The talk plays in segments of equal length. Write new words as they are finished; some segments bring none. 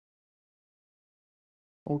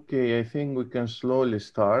Okay, I think we can slowly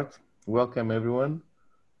start. Welcome, everyone.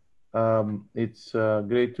 It's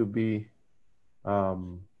great to be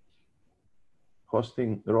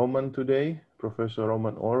hosting Román today, Professor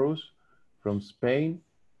Román Orús from Spain.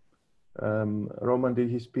 Román did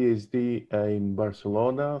his PhD in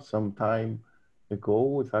Barcelona some time ago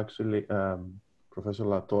with actually Professor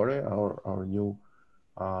Latorre, our new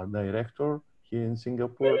director here in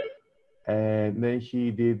Singapore. And then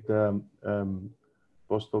he did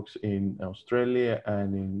postdocs in Australia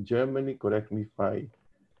and in Germany. Correct me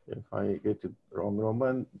if I get it wrong,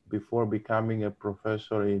 Román. Before becoming a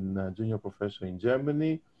professor junior professor in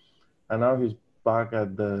Germany, and now he's back at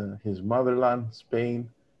his motherland, Spain,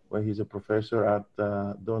 where he's a professor at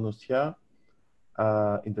Donostia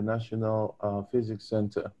International Physics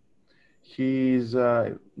Center. He's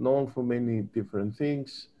known for many different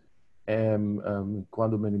things,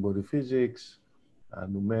 quantum many-body physics,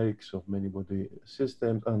 numerics of many-body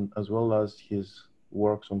systems, and as well as his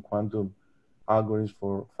works on quantum algorithms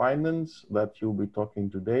for finance that you'll be talking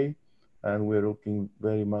today. And we're looking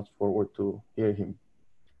very much forward to hear him.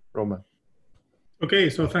 Román. Okay,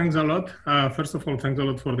 so thanks a lot. First of all, thanks a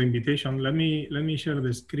lot for the invitation. Let me share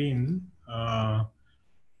the screen.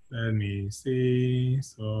 Let me see.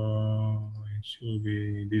 So it should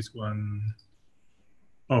be this one.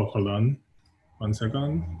 Oh, hold on, 1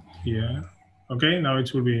 second. Here. Okay, now it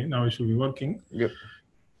should be working. Yep.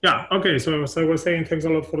 Yeah. Okay. So I was saying thanks a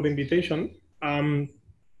lot for the invitation.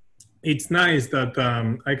 It's nice that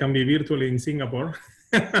I can be virtually in Singapore.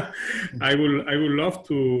 I would love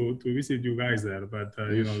to visit you guys there, but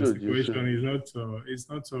you know, the situation is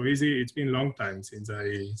not so easy. It's been a long time since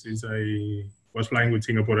I was flying with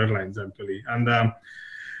Singapore Airlines actually, and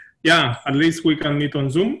yeah, at least we can meet on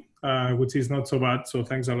Zoom, which is not so bad. So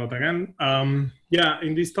thanks a lot again. Yeah,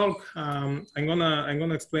 in this talk, I'm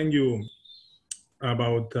gonna explain you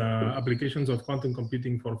about applications of quantum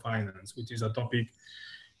computing for finance, which is a topic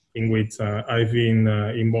in which I've been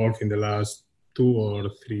involved in the last 2 or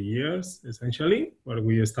 3 years, essentially, where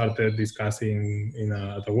we started discussing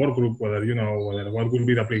at a work group what will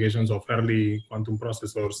be the applications of early quantum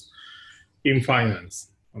processors in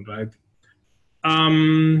finance. All right.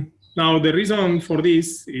 Now the reason for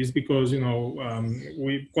this is because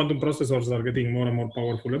quantum processors are getting more and more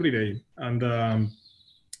powerful every day, and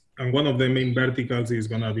one of the main verticals is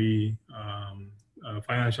going to be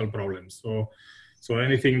financial problems. So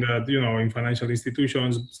anything that, in financial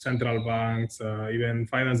institutions, central banks, even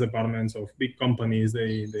finance departments of big companies,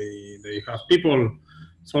 they have people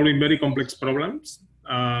solving very complex problems,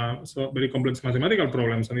 so very complex mathematical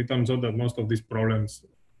problems. And it turns out that most of these problems,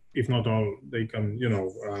 if not all, they can,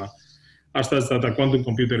 are such that a quantum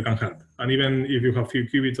computer can help. And even if you have few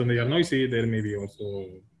qubits and they are noisy, there may be also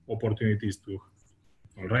opportunities to,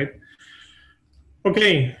 all right?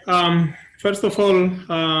 Okay, first of all,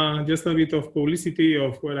 just a bit of publicity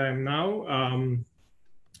of where I am now.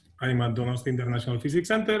 I'm at Donostia International Physics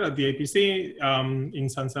Center at the IPC in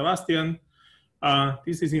San Sebastian.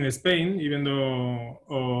 This is in Spain, even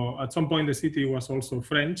though at some point the city was also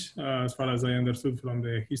French, as far as I understood from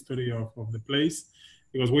the history of the place,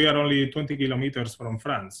 because we are only 20 kilometers from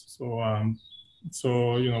France.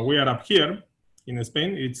 So we are up here in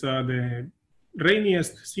Spain. It's the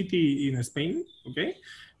rainiest city in Spain, okay?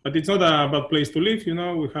 But it's not a bad place to live,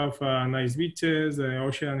 we have nice beaches, the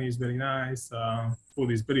ocean is very nice,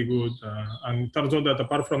 food is very good, and it turns out that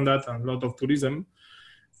apart from that and a lot of tourism,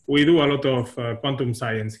 we do a lot of quantum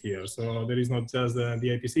science here. So there is not just the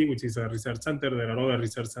IPC, which is a research center, there are other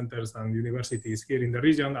research centers and universities here in the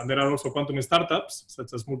region, and there are also quantum startups,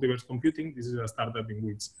 such as multiverse computing. This is a startup in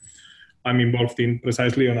which I'm involved in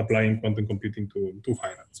precisely on applying quantum computing to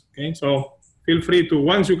finance, okay? So feel free to,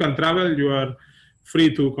 once you can travel, you are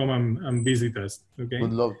free to come and visit us, okay?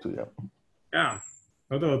 Would love to, yeah. Yeah,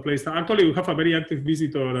 not a place. Actually, we have a very active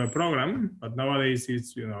visitor program, but nowadays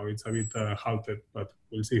it's, it's a bit halted, but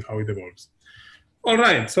we'll see how it evolves. All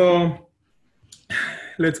right, so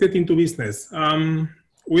let's get into business.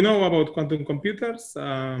 We know about quantum computers.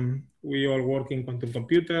 We all work in quantum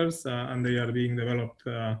computers, and they are being developed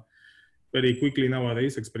very quickly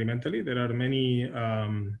nowadays experimentally. There are many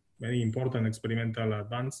important experimental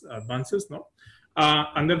advances, no?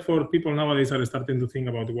 And therefore, people nowadays are starting to think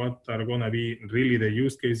about what are going to be really the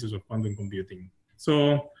use cases of quantum computing.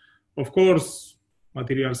 So, of course,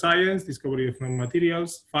 material science, discovery of known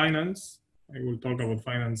materials, finance. I will talk about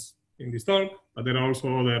finance in this talk, but there are also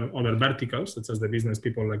other verticals, such as the business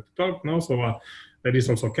people like to talk. No? So there is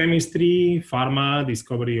also chemistry, pharma,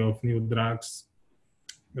 discovery of new drugs.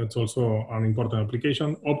 That's also an important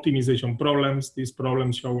application. Optimization problems. These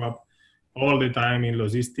problems show up all the time in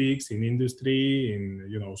logistics, in industry, in,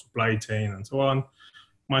 you know, supply chain and so on.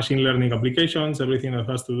 Machine learning applications, everything that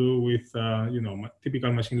has to do with, you know,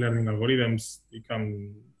 typical machine learning algorithms.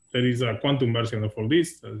 There is a quantum version of all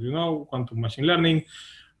this, as you know, quantum machine learning.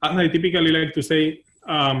 And I typically like to say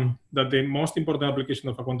that the most important application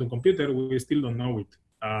of a quantum computer, we still don't know it.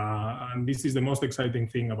 And this is the most exciting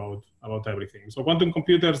thing about everything. So quantum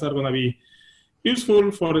computers are going to be useful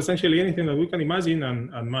for essentially anything that we can imagine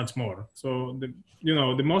and much more. So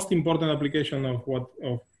the most important application of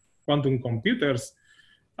quantum computers,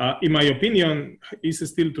 in my opinion, is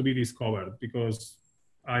still to be discovered, because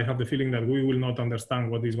I have the feeling that we will not understand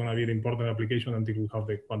what is going to be the important application until we have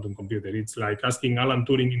the quantum computer. It's like asking Alan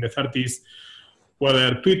Turing in the 30s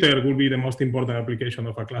whether Twitter will be the most important application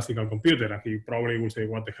of a classical computer, and he probably will say,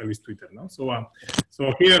 "What the hell is Twitter?" No?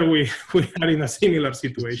 So here we are in a similar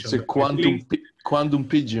situation. It's a quantum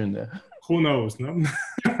pigeon. Who knows, no?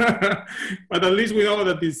 But at least we know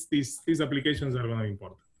that these applications are going to be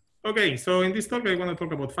important. Okay, so in this talk, I want to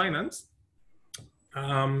talk about finance.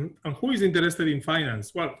 And who is interested in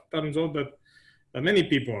finance? Well, it turns out that many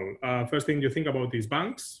people, first thing you think about is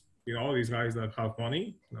banks, you know, these guys that have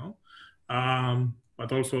money, you know,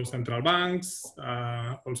 but also central banks,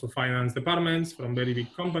 also finance departments from very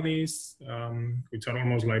big companies, which are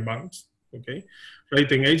almost like banks, okay?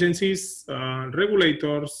 Rating agencies,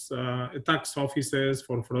 regulators, tax offices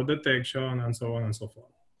for fraud detection, and so on and so forth.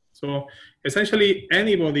 So essentially,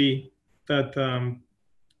 anybody that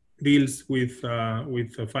deals with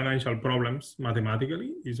financial problems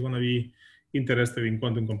mathematically is going to be interested in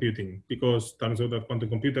quantum computing, because it turns out that quantum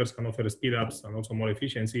computers can offer speed ups and also more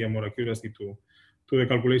efficiency and more accuracy to the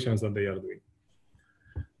calculations that they are doing.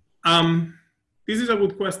 This is a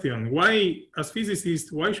good question. Why, as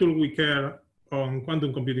physicists, why should we care on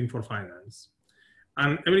quantum computing for finance?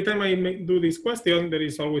 And every time I do this question, there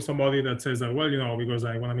is always somebody that says that, well, you know, because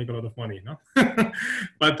I want to make a lot of money, no?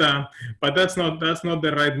 but that's not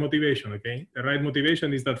the right motivation, okay? The right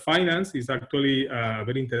motivation is that finance is actually a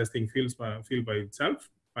very interesting field by itself,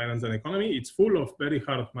 finance and economy. It's full of very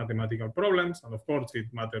hard mathematical problems, and of course it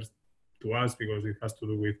matters to us because it has to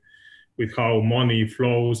do with how money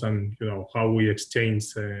flows and, you know, how we exchange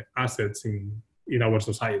assets in our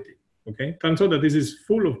society. Okay, turns out that this is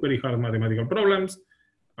full of very hard mathematical problems,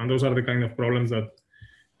 and those are the kind of problems that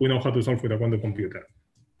we know how to solve with a quantum computer.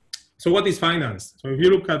 So what is finance? So if you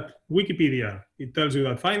look at Wikipedia, it tells you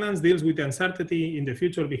that finance deals with the uncertainty in the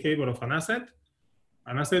future behavior of an asset.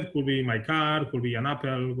 An asset could be my car, could be an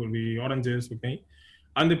apple, could be oranges, okay?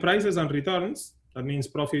 And the prices and returns, that means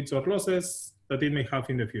profits or losses, that it may have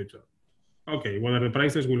in the future. Okay, whether the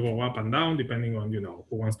prices will go up and down depending on, you know,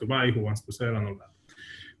 who wants to buy, who wants to sell, and all that.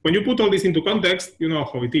 When you put all this into context, you know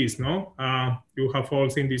how it is, no? You have all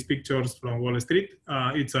seen these pictures from Wall Street.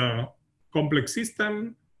 It's a complex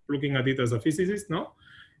system, looking at it as a physicist, no?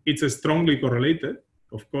 It's strongly correlated,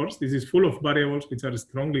 of course. This is full of variables which are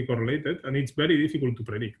strongly correlated, and it's very difficult to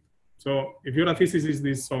predict. So if you're a physicist,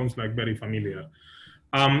 this sounds like very familiar.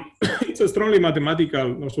 It's a strongly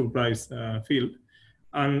mathematical, no surprise, field.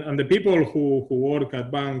 And the people who work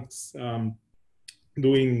at banks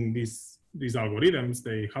doing these algorithms,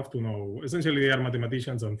 they have to know, essentially they are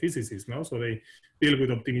mathematicians and physicists, no? So they deal with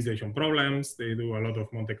optimization problems, they do a lot of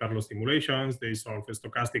Monte Carlo simulations, they solve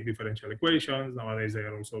stochastic differential equations, nowadays they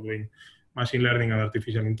are also doing machine learning and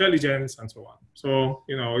artificial intelligence and so on. So,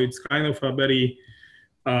 you know, it's kind of a very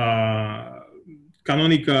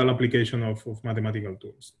canonical application of mathematical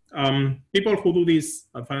tools. People who do this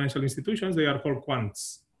at financial institutions, they are called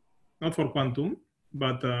quants, not for quantum,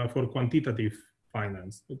 but for quantitative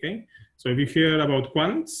finance, okay? So if you hear about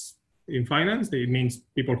quants in finance, it means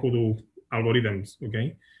people who do algorithms,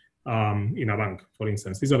 okay? In a bank, for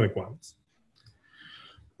instance, these are the quants.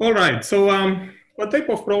 All right, so what type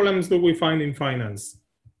of problems do we find in finance?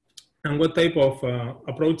 And what type of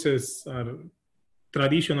approaches are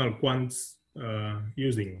traditional quants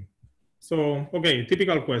using? So, okay,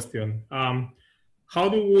 typical question. How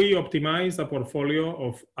do we optimize a portfolio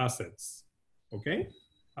of assets? Okay.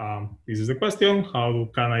 This is the question.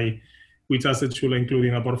 Which assets should I include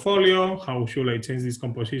in a portfolio? How should I change this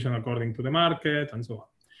composition according to the market, and so on?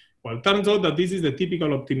 Well, it turns out that this is the typical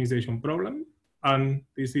optimization problem, and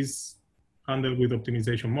this is handled with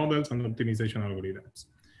optimization models and optimization algorithms.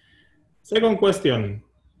 Second question,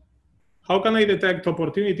 how can I detect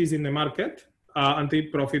opportunities in the market and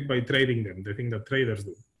take profit by trading them, the thing that traders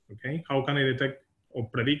do, okay? How can I detect or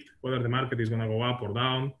predict whether the market is gonna go up or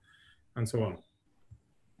down, and so on?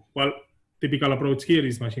 Well, typical approach here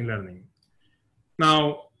is machine learning.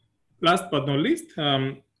 Now, last but not least,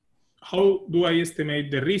 how do I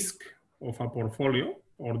estimate the risk of a portfolio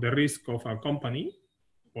or the risk of a company,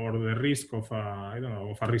 or the risk of a, I don't know,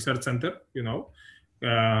 of a research center, you know,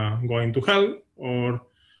 going to hell,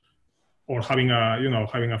 or having a, you know,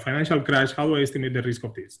 having a financial crash. How do I estimate the risk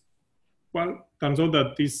of this? Well, turns out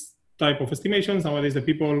that this type of estimations, nowadays the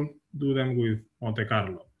people do them with Monte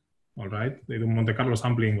Carlo. All right, they do Monte Carlo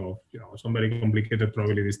sampling of, you know, some very complicated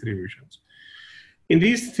probability distributions. In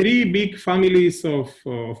these three big families of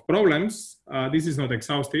problems, this is not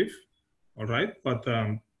exhaustive, all right, but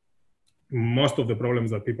most of the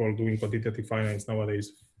problems that people do in quantitative finance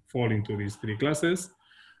nowadays fall into these three classes.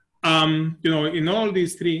 You know, in all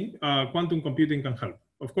these three, quantum computing can help.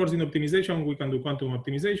 Of course, in optimization, we can do quantum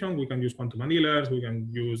optimization, we can use quantum annealers, we can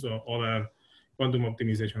use other quantum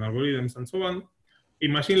optimization algorithms and so on.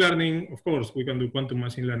 In machine learning, of course, we can do quantum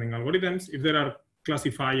machine learning algorithms. If there are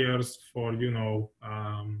classifiers for, you know,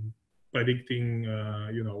 predicting,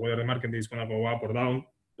 you know, whether the market is going to go up or down,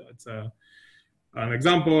 that's an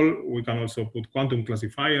example. We can also put quantum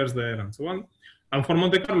classifiers there and so on. And for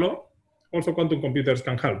Monte Carlo, also quantum computers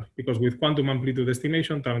can help, because with quantum amplitude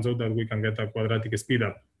estimation, turns out that we can get a quadratic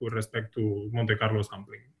speedup with respect to Monte Carlo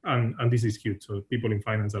sampling. And this is huge. So people in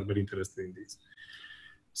finance are very interested in this.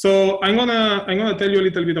 So I'm gonna tell you a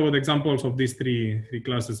little bit about examples of these three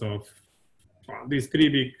classes of these three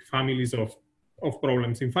big families of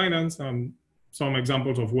problems in finance, and some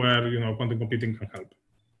examples of where, you know, quantum computing can help.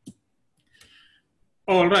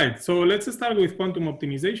 All right, so let's start with quantum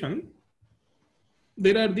optimization.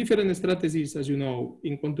 There are different strategies, as you know,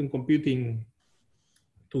 in quantum computing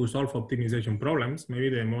to solve optimization problems. Maybe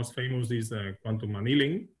the most famous is quantum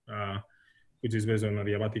annealing, which is based on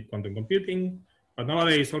adiabatic quantum computing. But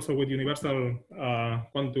nowadays, also with universal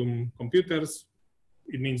quantum computers,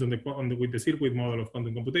 it means with the circuit model of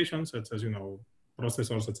quantum computation, such as, you know,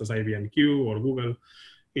 processors such as IBM Q or Google,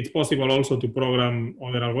 it's possible also to program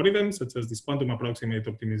other algorithms, such as this quantum approximate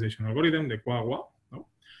optimization algorithm, the QAGWA, no?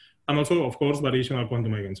 And also, of course, variational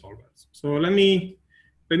quantum eigensolvers. So let me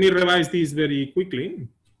revise this very quickly.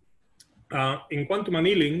 In quantum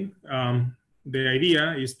annealing, the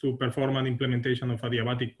idea is to perform an implementation of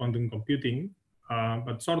adiabatic quantum computing,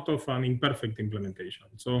 but sort of an imperfect implementation.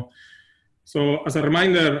 So as a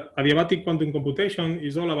reminder, adiabatic quantum computation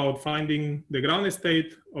is all about finding the ground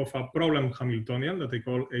state of a problem Hamiltonian that they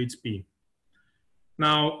call HP.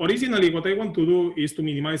 Now, originally, what I want to do is to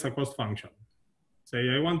minimize a cost function. Say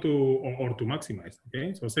I want to, or to maximize,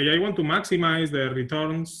 okay? So say I want to maximize the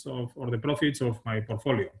returns of, or the profits of my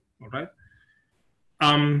portfolio, all right?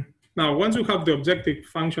 Now, once you have the objective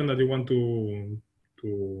function that you want to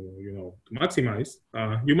maximize,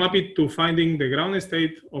 you map it to finding the ground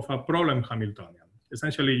state of a problem Hamiltonian.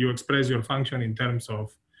 Essentially, you express your function in terms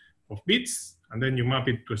of bits, and then you map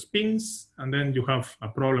it to spins, and then you have a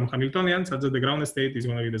problem Hamiltonian such that the ground state is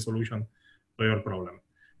going to be the solution to your problem.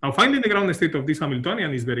 Now, finding the ground state of this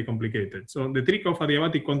Hamiltonian is very complicated. So the trick of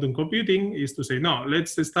adiabatic quantum computing is to say, no,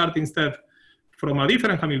 let's start instead from a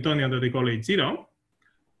different Hamiltonian that they call H0.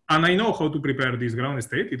 And I know how to prepare this ground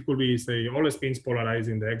state. It could be, say, all spins polarized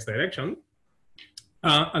in the x direction.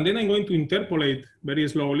 And then I'm going to interpolate very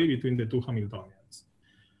slowly between the two Hamiltonians.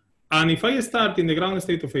 And if I start in the ground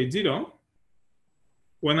state of H0,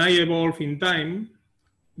 when I evolve in time,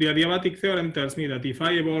 the adiabatic theorem tells me that if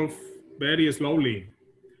I evolve very slowly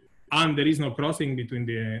and there is no crossing between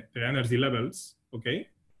the energy levels, okay,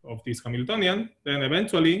 of this Hamiltonian, then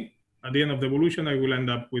eventually, at the end of the evolution, I will end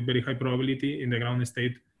up with very high probability in the ground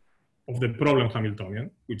state of the problem Hamiltonian,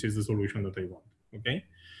 which is the solution that I want, okay?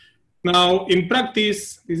 Now, in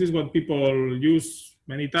practice, this is what people use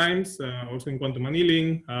many times, also in quantum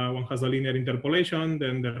annealing. One has a linear interpolation,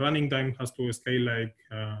 then the running time has to scale like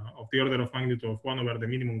of the order of magnitude of 1 over the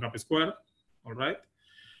minimum gap square, all right?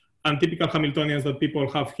 And typical Hamiltonians that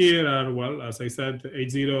people have here are, well, as I said,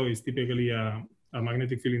 H0 is typically a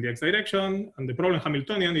magnetic field in the x direction, and the problem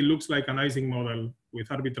Hamiltonian, it looks like an Ising model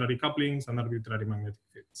with arbitrary couplings and arbitrary magnetic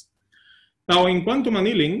fields. Now, in quantum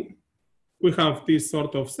annealing, we have this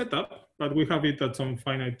sort of setup, but we have it at some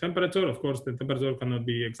finite temperature. Of course, the temperature cannot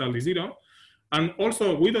be exactly 0. And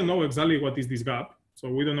also, we don't know exactly what is this gap. So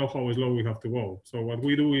we don't know how slow we have to go. So what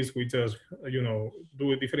we do is we just,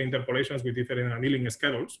 do different interpolations with different annealing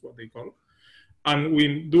schedules, what they call. And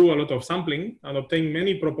we do a lot of sampling and obtain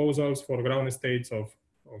many proposals for ground states of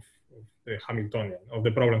the Hamiltonian, of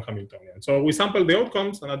the problem Hamiltonian. So we sample the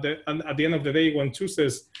outcomes, and at the end of the day, one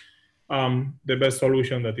chooses the best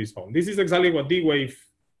solution that is found. This is exactly what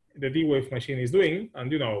the D-Wave machine is doing,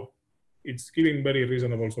 and it's giving very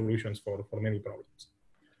reasonable solutions for many problems.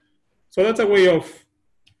 So that's a way of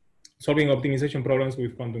solving optimization problems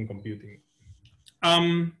with quantum computing.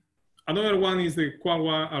 Another one is the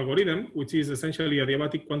Quagga algorithm, which is essentially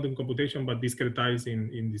adiabatic quantum computation, but discretized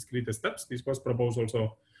in discrete steps. This was proposed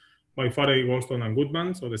also by Faraday, Goldstone, and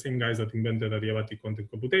Goodman, so the same guys that invented adiabatic quantum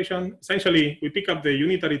computation. Essentially, we pick up the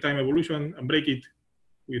unitary time evolution and break it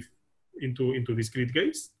into discrete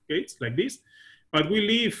gates like this. But we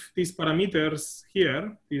leave these parameters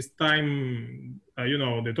here, this time,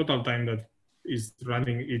 the total time that is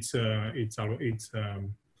running its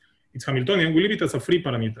Hamiltonian, we leave it as a free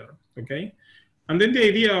parameter, okay? And then the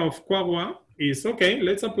idea of Quagga is, okay,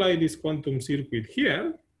 let's apply this quantum circuit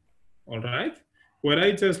here, all right? Where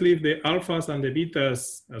I just leave the alphas and the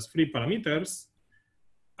betas as free parameters.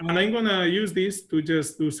 And I'm gonna use this to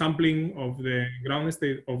just do sampling of the ground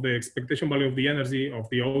state of the expectation value of the energy of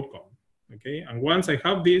the outcome. Okay, and once I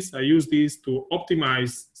have this, I use this to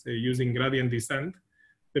optimize, say, using gradient descent,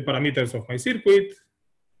 the parameters of my circuit,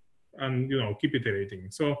 and keep iterating.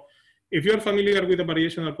 So, if you're familiar with the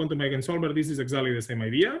variational quantum eigensolver, this is exactly the same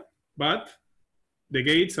idea, but the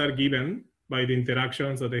gates are given by the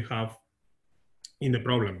interactions that they have in the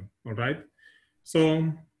problem. All right.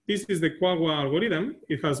 So this is the Quagga algorithm.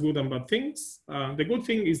 It has good and bad things. The good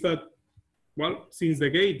thing is that, well, since the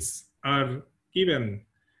gates are given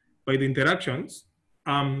by the interactions,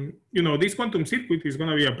 this quantum circuit is going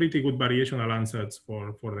to be a pretty good variational ansatz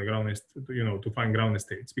for the ground, to find ground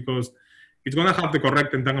states, because it's going to have the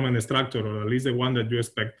correct entanglement structure, or at least the one that you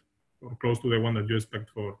expect, or close to the one that you expect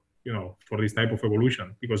for this type of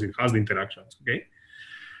evolution, because it has the interactions. Okay.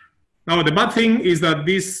 Now the bad thing is that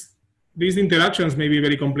these interactions may be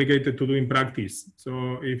very complicated to do in practice.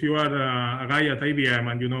 So if you are a guy at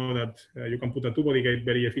IBM and you know that you can put a two-body gate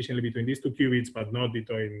very efficiently between these two qubits, but not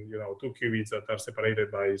between two qubits that are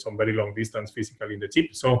separated by some very long distance physically in the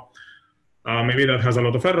chip. So maybe that has a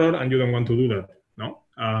lot of error and you don't want to do that, no?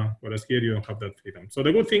 Whereas here you don't have that freedom. So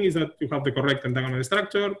the good thing is that you have the correct entanglement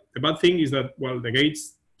structure. The bad thing is that, well, the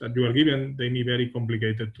gates that you are given, they may be very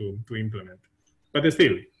complicated to implement. But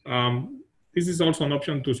still, this is also an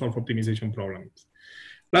option to solve optimization problems.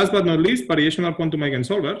 Last but not least, variational quantum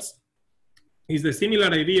eigensolvers is the similar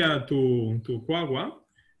idea to Quagga,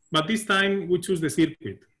 but this time we choose the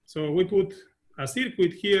circuit. So we put a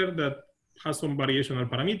circuit here that has some variational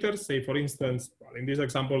parameters. Say, for instance, well, in this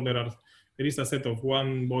example, there is a set of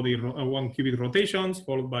one qubit rotations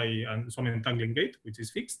followed by some entangling gate, which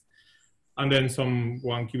is fixed, and then some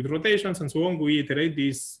one qubit rotations and so on. We iterate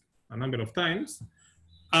this a number of times.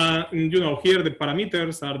 Here the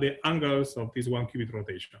parameters are the angles of these one qubit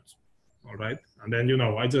rotations, all right? And then,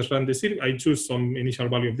 I just run the circuit, I choose some initial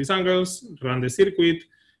value of these angles, run the circuit,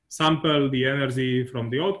 sample the energy from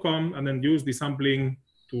the outcome, and then use the sampling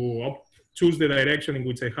to choose the direction in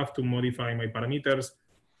which I have to modify my parameters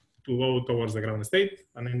to go towards the ground state,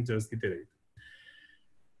 and then just iterate.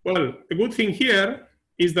 Well, the good thing here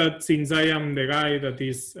is that since I am the guy that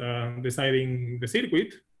is deciding the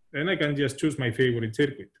circuit, then I can just choose my favorite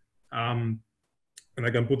circuit. And I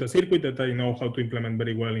can put a circuit that I know how to implement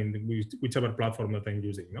very well in whichever platform that I'm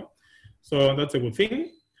using. No? So that's a good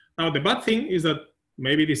thing. Now, the bad thing is that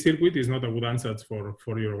maybe this circuit is not a good ansatz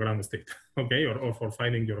for your ground state, okay, or for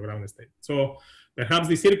finding your ground state. So perhaps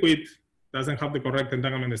the circuit doesn't have the correct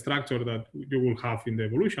entanglement structure that you will have in the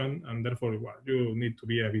evolution, and therefore, well, you need to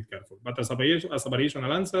be a bit careful. But as a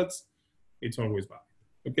variational ansatz, it's always valid,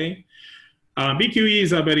 okay? BQE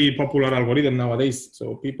is a very popular algorithm nowadays,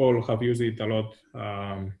 so people have used it a lot,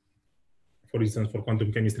 for instance, for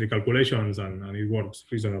quantum chemistry calculations, and it works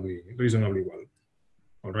reasonably well.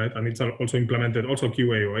 All right, and it's also implemented, also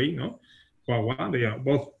QAOA, no? They are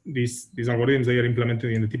both these algorithms, they are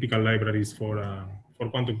implemented in the typical libraries for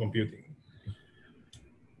quantum computing.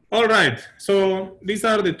 All right, so these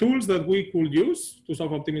are the tools that we could use to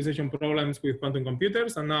solve optimization problems with quantum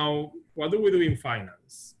computers. And now, what do we do in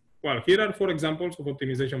finance? Well, here are 4 examples of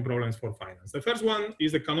optimization problems for finance. The first one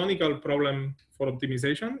is the canonical problem for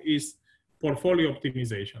optimization is portfolio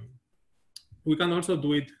optimization. We can also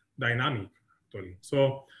do it dynamic, actually.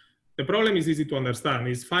 So the problem is easy to understand,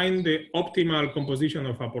 is find the optimal composition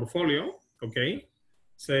of a portfolio, okay,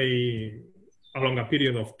 say along a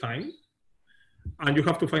period of time. And you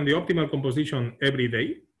have to find the optimal composition every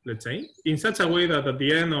day, let's say, in such a way that at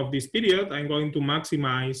the end of this period, I'm going to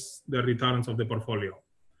maximize the returns of the portfolio.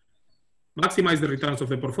 Maximize the returns of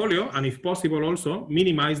the portfolio, and if possible also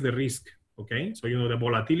minimize the risk, okay? So, the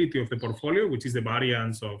volatility of the portfolio, which is the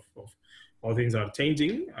variance of how things are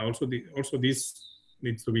changing, also this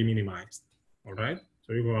needs to be minimized, all right?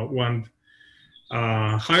 So you want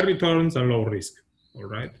high returns and low risk, all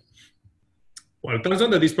right? Well, it turns out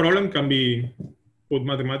that this problem can be put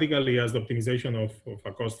mathematically as the optimization of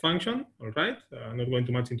a cost function, all right? I'm not going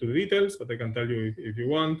too much into the details, but I can tell you if you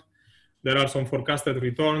want. There are some forecasted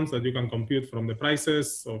returns that you can compute from the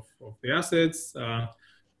prices of the assets.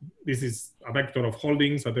 This is a vector of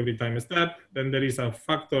holdings at every time step. Then there is a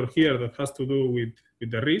factor here that has to do with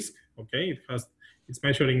the risk. Okay, it's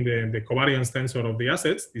measuring the covariance tensor of the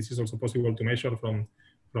assets. This is also possible to measure from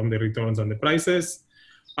the returns and the prices.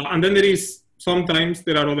 And then sometimes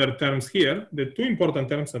there are other terms here. The two important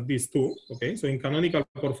terms are these two. Okay, so in canonical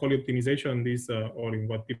portfolio optimization, or in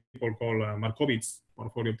what people call Markowitz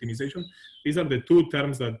portfolio optimization, these are the two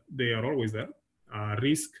terms that they are always there: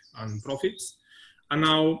 risk and profits. And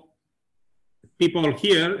now people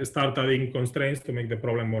here start adding constraints to make the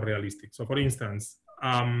problem more realistic. So for instance,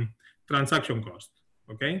 transaction cost.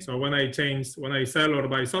 Okay, so when I sell or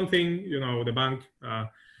buy something, the bank,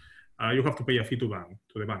 you have to pay a fee to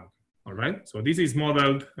the bank. All right, so this is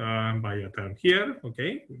modeled by a term here.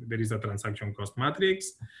 Okay, there is a transaction cost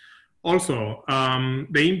matrix. Also,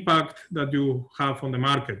 the impact that you have on the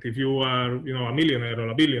market. If you are, a millionaire or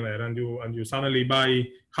a billionaire, and you suddenly buy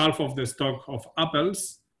half of the stock of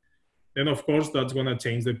apples, then of course that's going to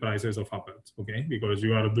change the prices of apples. Okay, because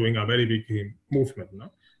you are doing a very big movement.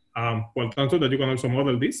 No? Well, turns out that you can also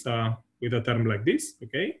model this with a term like this.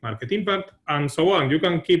 Okay, market impact, and so on. You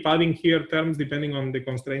can keep adding here terms depending on the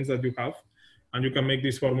constraints that you have, and you can make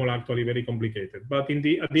this formula actually very complicated. But at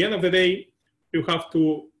the end of the day, you have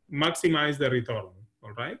to maximize the return.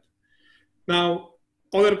 All right. Now,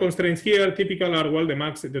 other constraints here typical are, well,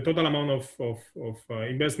 the total amount of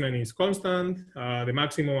investment is constant. The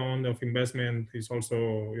maximum amount of investment is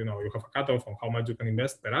also, you have a cutoff on how much you can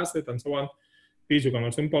invest per asset and so on. This you can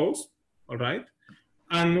also impose. All right.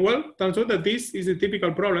 And well, turns out that this is a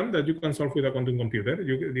typical problem that you can solve with a quantum computer.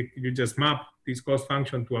 You just map this cost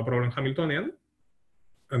function to a problem Hamiltonian,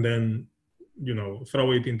 and then,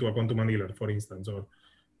 throw it into a quantum annealer, for instance,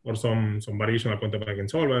 or some variational quantum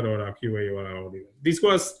eigensolver or a QA or this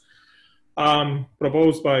was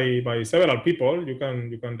proposed by several people. You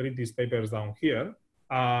can read these papers down here.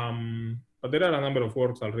 But there are a number of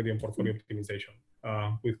works already on portfolio optimization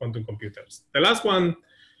with quantum computers. The last one,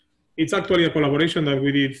 it's actually a collaboration that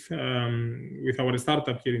we did with our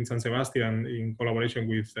startup here in San Sebastian in collaboration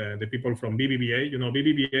with the people from BBVA.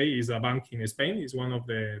 BBVA is a bank in Spain. It's one of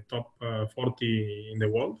the top 40 in the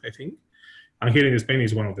world, I think. And here in Spain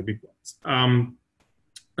is one of the big ones.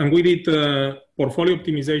 And we did portfolio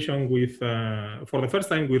optimization for the first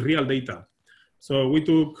time with real data. So we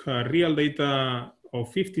took real data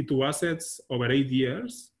of 52 assets over 8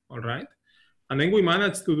 years, all right? And then we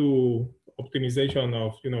managed to do optimization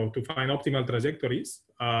of, to find optimal trajectories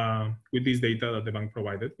with this data that the bank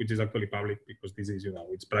provided, which is actually public because this is,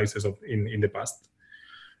 its prices in the past.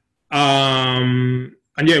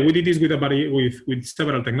 And yeah, we did this with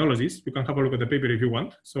several technologies. You can have a look at the paper if you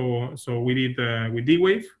want. So we did with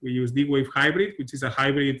D-Wave. We use D-Wave hybrid, which is a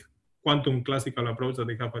hybrid quantum classical approach that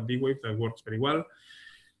they have at D-Wave that works very well.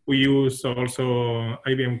 We use also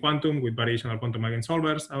IBM Quantum with variational quantum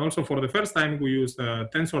eigensolvers. And also for the first time, we use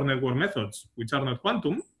tensor network methods, which are not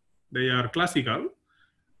quantum. They are classical.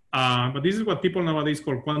 But this is what people nowadays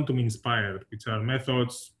call quantum inspired, which are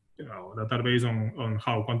methods that are based on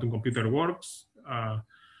how quantum computer works.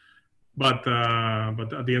 But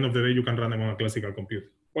at the end of the day, you can run them on a classical computer.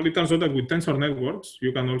 Well, it turns out that with tensor networks,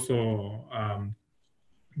 you can also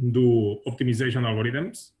do optimization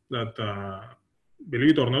algorithms that,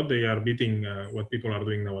 believe it or not, they are beating what people are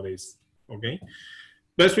doing nowadays. Okay.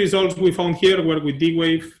 Best results we found here were with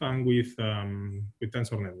D-Wave and with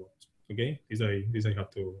tensor networks. Okay. This I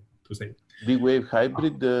have to say. D-Wave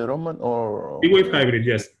hybrid, Roman, or? D-Wave hybrid,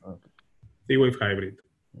 yes. Okay. D-Wave hybrid.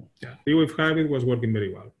 Yeah, D-Wave hybrid was working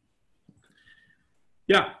very well.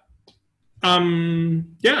 Yeah.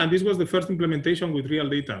 Yeah, and this was the first implementation with real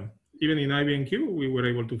data. Even in IBM-Q, we were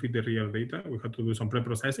able to fit the real data. We had to do some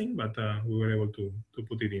pre-processing, but we were able to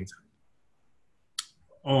put it inside.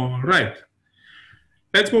 All right.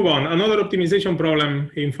 Let's move on. Another optimization problem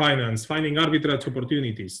in finance, finding arbitrage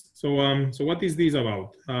opportunities. So what is this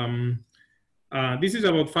about? This is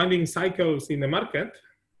about finding cycles in the market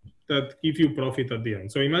that give you profit at the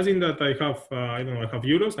end. So imagine that I have, I have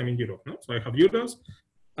euros. I'm in Europe, no? So I have euros,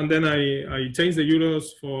 and then I change the euros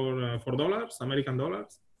for dollars, American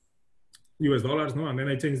dollars, US dollars, no? And then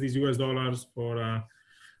I change these US dollars for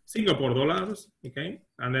Singapore dollars, okay?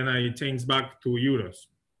 And then I change back to euros.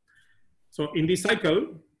 So in this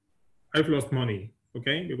cycle, I've lost money,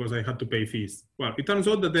 okay? Because I had to pay fees. Well, it turns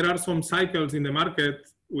out that there are some cycles in the market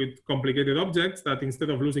with complicated objects that instead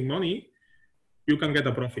of losing money, you can get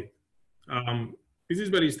a profit. This is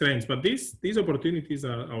very strange, but these opportunities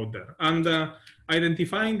are out there. And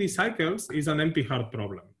identifying these cycles is an NP-hard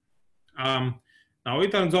problem. Now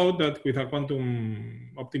it turns out that with a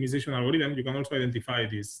quantum optimization algorithm, you can also identify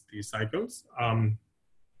these cycles.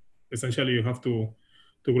 Essentially, you have to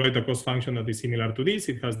write a cost function that is similar to this.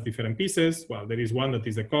 It has different pieces. Well, there is one that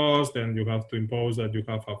is the cost, and you have to impose that you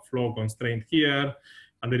have a flow constraint here,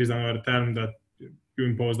 and there is another term that you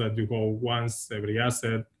impose that you go once every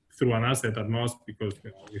asset through an asset at most, because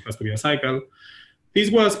it has to be a cycle.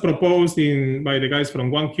 This was proposed by the guys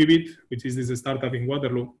from 1Qubit, which is this startup in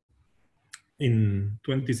Waterloo, in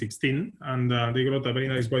 2016, and they wrote a very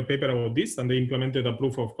nice white paper about this, and they implemented a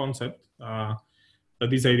proof of concept that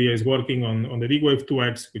this idea is working on the D-Wave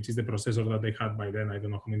 2X, which is the processor that they had by then. I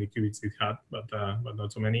don't know how many qubits it had, but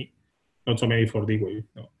not so many for D-Wave.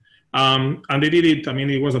 No. And they did it, I mean,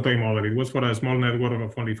 it was a toy model. It was for a small network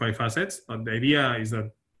of only 5 assets, but the idea is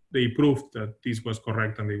that they proved that this was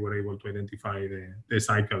correct, and they were able to identify the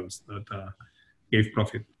cycles that gave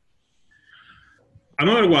profit.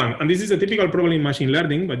 Another one, and this is a typical problem in machine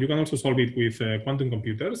learning, but you can also solve it with quantum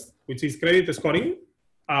computers, which is credit scoring.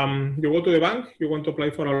 You go to the bank, you want to apply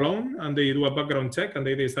for a loan, and they do a background check, and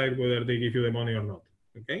they decide whether they give you the money or not.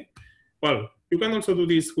 Okay. Well, you can also do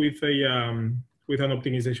this with an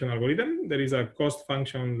optimization algorithm. There is a cost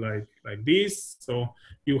function like this. So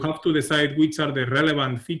you have to decide which are the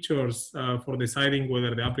relevant features for deciding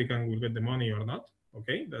whether the applicant will get the money or not.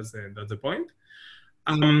 Okay, that's the point.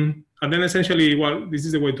 And then essentially, well, this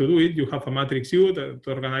is the way to do it. You have a matrix U that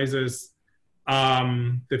organizes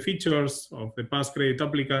the features of the past credit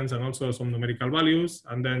applicants and also some numerical values.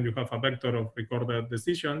 And then you have a vector of recorded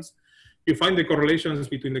decisions. You find the correlations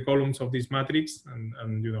between the columns of this matrix,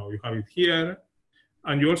 and you have it here.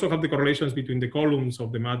 And you also have the correlations between the columns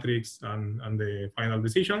of the matrix and the final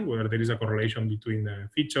decision, where there is a correlation between the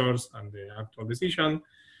features and the actual decision.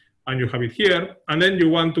 And you have it here. And then you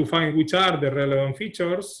want to find which are the relevant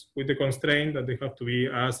features with the constraint that they have to be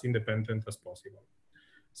as independent as possible.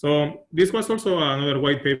 So this was also another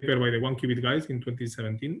white paper by the 1Qubit guys in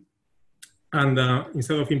 2017. And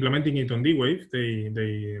instead of implementing it on D-Wave,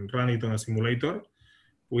 they ran it on a simulator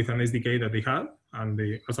with an SDK that they had. And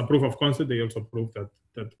as a proof of concept, they also proved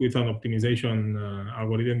that with an optimization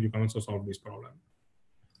algorithm, you can also solve this problem.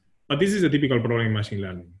 But this is a typical problem in machine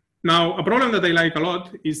learning. Now, a problem that I like a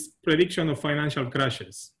lot is prediction of financial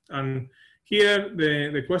crashes. And here,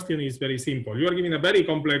 the question is very simple. You are given a very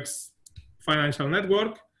complex financial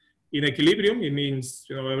network in equilibrium. It means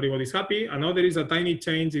everybody's happy. And now there is a tiny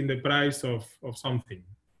change in the price of something.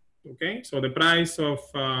 Okay, so the price of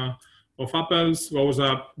apples goes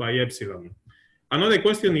up by epsilon. Another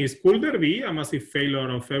question is, could there be a massive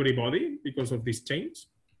failure of everybody because of this change?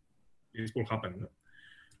 This will happen. No?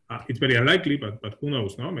 It's very unlikely, but who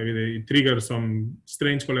knows? No, maybe they trigger some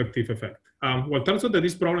strange collective effect. Well, it turns out that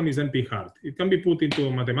this problem is NP-hard. It can be put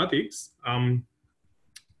into mathematics. And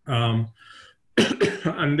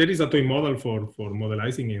there is a toy model for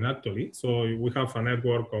modelizing it, actually. So we have a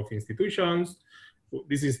network of institutions.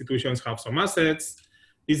 These institutions have some assets.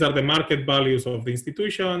 These are the market values of the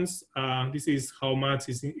institutions. This is how much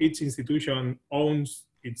each institution owns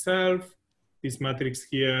itself. This matrix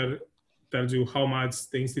here tells you how much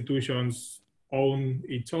the institutions own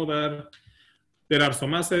each other. There are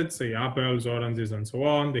some assets, say apples, oranges, and so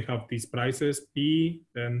on. They have these prices, P,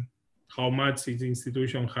 then how much each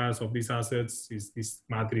institution has of these assets is this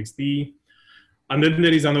matrix D. And then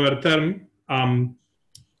there is another term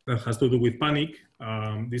that has to do with panic.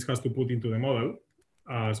 This has to put into the model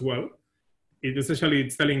as well.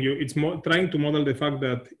 It's telling you, it's trying to model the fact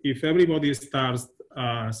that if everybody starts,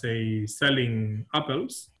 say, selling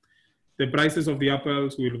apples, the prices of the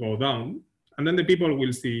apples will go down. And then the people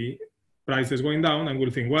will see prices going down and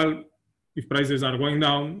will think, well, if prices are going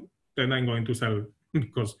down, then I'm going to sell,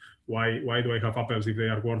 because why do I have apples if they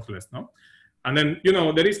are worthless, no? And then,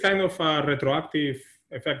 there is kind of a retroactive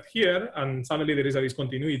effect here, and suddenly there is a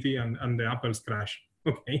discontinuity and the apples crash,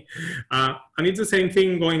 okay? And it's the same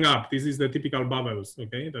thing going up. This is the typical bubbles,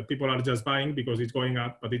 okay? That people are just buying because it's going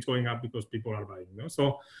up, but it's going up because people are buying, no?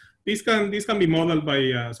 So this can be modeled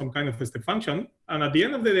by some kind of a step function. And at the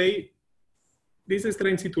end of the day, this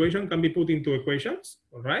strange situation can be put into equations,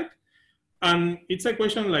 all right? And it's a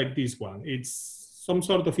equation like this one. It's some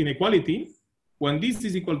sort of inequality. When this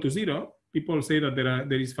is equal to 0, people say that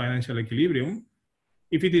there is financial equilibrium.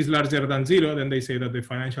 If it is larger than 0, then they say that the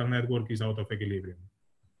financial network is out of equilibrium.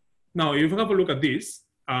 Now, if you have a look at this,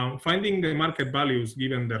 finding the market values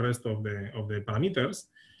given the rest of the parameters,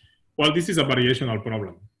 well, this is a variational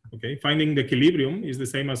problem. Okay, finding the equilibrium is the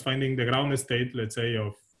same as finding the ground state, let's say,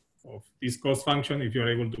 of this cost function if you're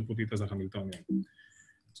able to put it as a Hamiltonian.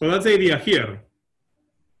 So that's the idea here.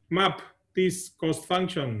 Map this cost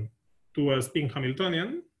function to a spin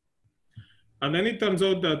Hamiltonian. And then it turns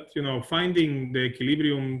out that, you know, finding the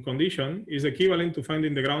equilibrium condition is equivalent to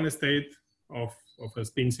finding the ground state of a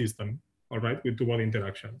spin system, all right, with two-body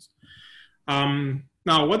interactions.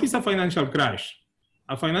 Now, what is a financial crash?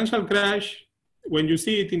 A financial crash, when you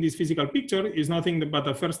see it in this physical picture, is nothing but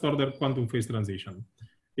a first-order quantum phase transition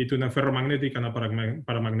between a ferromagnetic and a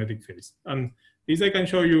paramagnetic phase. And this I can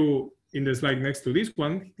show you in the slide next to this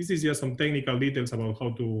one. This is just some technical details about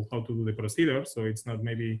how to do the procedure. So it's not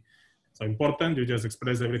maybe so important. You just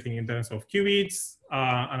express everything in terms of qubits.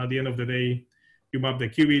 And at the end of the day, you map the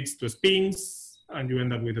qubits to spins and you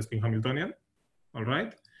end up with a spin Hamiltonian, all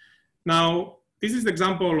right? Now, this is the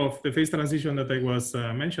example of the phase transition that I was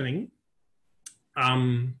mentioning.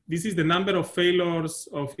 This is the number of failures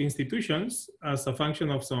of institutions as a function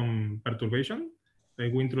of some perturbation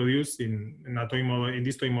that we introduce in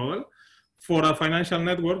this toy model for a financial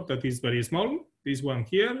network that is very small, this one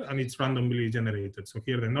here, and it's randomly generated. So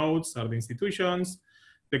here the nodes are the institutions,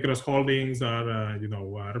 the cross holdings are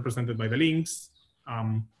represented by the links.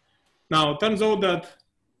 Now, it turns out that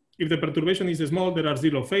if the perturbation is small, there are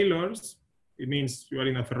 0 failures. It means you are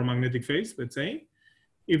in a ferromagnetic phase, let's say.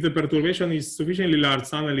 If the perturbation is sufficiently large,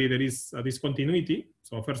 suddenly there is a discontinuity,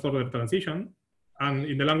 so a first order transition. And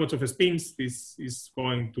in the language of spins, this is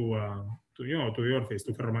going to the other phase,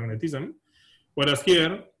 to ferromagnetism. Whereas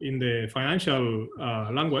here in the financial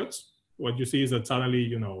language, what you see is that suddenly,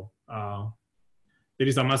 there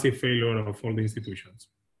is a massive failure of all the institutions,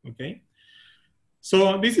 okay?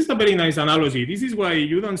 So this is a very nice analogy. This is why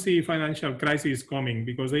you don't see financial crises coming,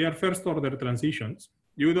 because they are first order transitions.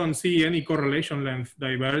 You don't see any correlation length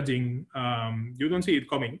diverging. You don't see it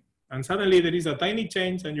coming. And suddenly there is a tiny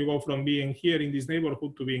change and you go from being here in this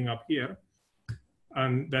neighborhood to being up here.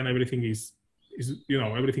 And then everything is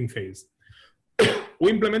everything fails.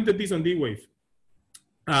 We implemented this on D-Wave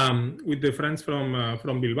with the friends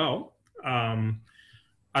from Bilbao. And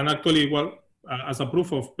actually, well, as a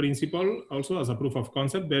proof of principle, also as a proof of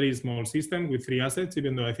concept, very small system with 3 assets,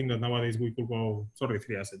 even though I think that nowadays we could go, 3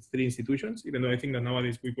 assets, 3 institutions, even though I think that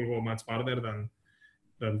nowadays we could go much farther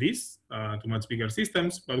than this, to much bigger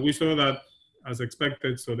systems. But we saw that, as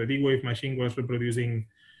expected, so the D-Wave machine was reproducing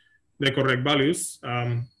the correct values.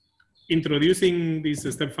 Introducing this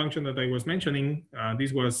step function that I was mentioning,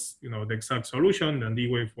 this was the exact solution, and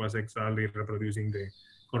D-Wave was exactly reproducing the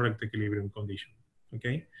correct equilibrium condition,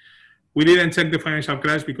 okay? We didn't check the financial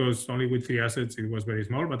crash because only with 3 assets it was very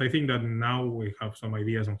small, but I think that now we have some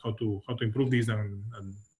ideas on how to improve this and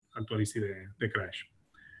actually see the crash.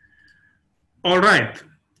 All right,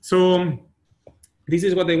 so this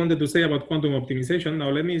is what I wanted to say about quantum optimization. Now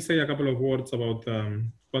let me say a couple of words about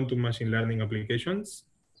quantum machine learning applications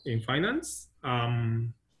in finance.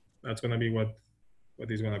 That's gonna be what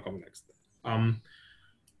is gonna come next.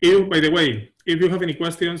 By the way, if you have any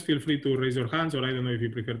questions, feel free to raise your hands, or I don't know if you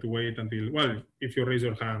prefer to wait until, well, if you raise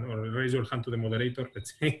your hand, or raise your hand to the moderator,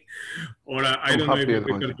 let's say, or I don't know if you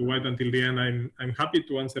prefer to wait until the end. I'm happy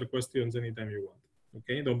to answer questions anytime you want,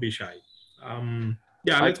 okay? Don't be shy.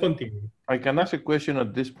 Yeah, let's continue. I can ask a question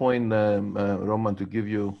at this point, Roman, to give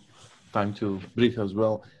you time to breathe as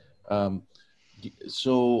well.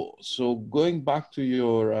 So going back to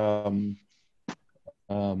your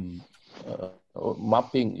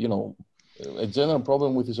mapping, a general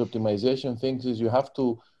problem with this optimization things is you have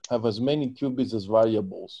to have as many qubits as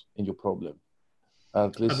variables in your problem,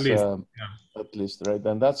 at least, right?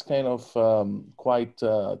 And that's kind of quite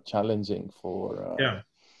challenging for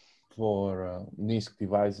NISQ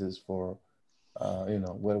devices, for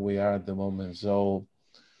where we are at the moment. So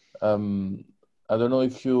I don't know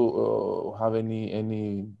if you have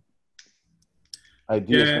any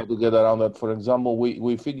ideas how to get around that. For example,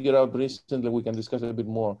 we figured out recently, we can discuss a bit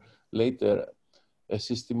more later, a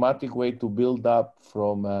systematic way to build up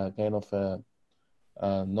from kind of a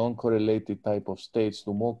non-correlated type of states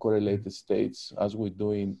to more correlated states, as we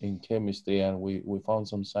do in chemistry, and we found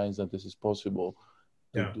some signs that this is possible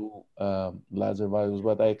to do larger values.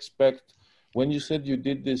 But I expect, when you said you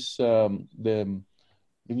did this, can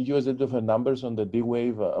you give us a different numbers on the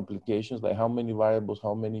D-Wave applications, like how many variables,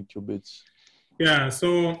 how many qubits? Yeah,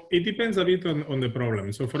 so it depends a bit on the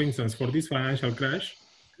problem. So for instance, for this financial crash,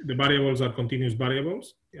 the variables are continuous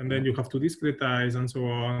variables, and then you have to discretize and so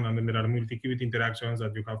on, and then there are multi-qubit interactions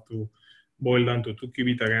that you have to boil down to 2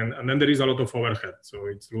 qubit again, and then there is a lot of overhead. So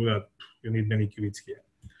it's true that you need many qubits here.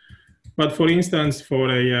 But for instance, for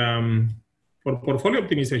portfolio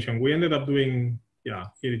optimization, we ended up doing,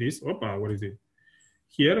 here it is. Opa, what is it?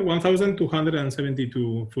 Here,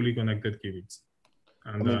 1,272 fully connected qubits.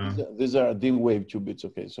 And these are D-Wave qubits,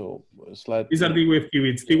 okay? So slightly. These are D-Wave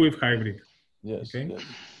qubits, D-Wave hybrid. Yes. Okay. Yes.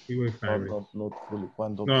 D-wave hybrid. Not fully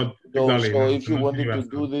quantum. Not So, exactly. so No, if you not wanted to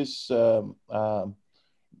universal. do this,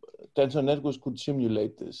 tensor networks could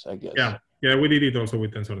simulate this, I guess. Yeah, we did it also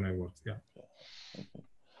with tensor networks. Yeah. Okay.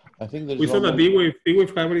 I think there's We saw that almost...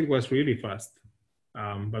 D-wave hybrid was really fast,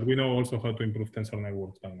 but we know also how to improve tensor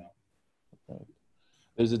networks by now. Right.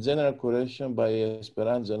 There's a general question by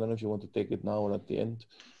Esperanza. I don't know if you want to take it now or at the end.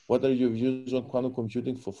 What are your views on quantum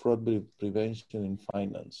computing for fraud prevention in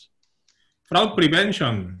finance? Fraud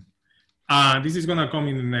prevention. This is going to come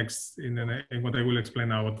in the next, in what I will explain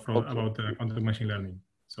now about quantum machine learning.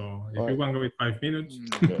 So if you want to go with 5 minutes.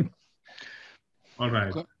 Okay. All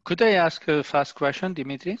right. Could I ask a fast question,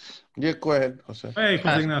 Dimitris? Yeah, go ahead, Jose. Hey,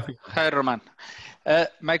 Jose Ignacio. Hi, Román.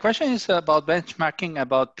 My question is about benchmarking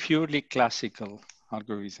about purely classical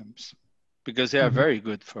algorithms, because they are very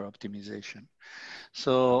good for optimization.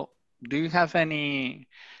 So do you have any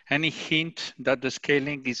hint that the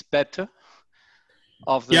scaling is better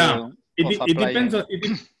of the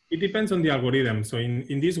it depends on the algorithm. So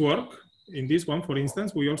in this work, in this one, for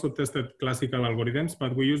instance, we also tested classical algorithms,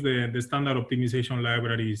 but we use the standard optimization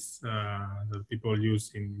libraries that people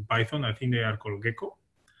use in Python. I think they are called Gecko.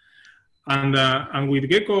 And with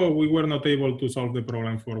Gecko, we were not able to solve the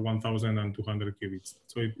problem for 1,200 qubits.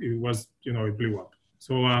 So it was, it blew up.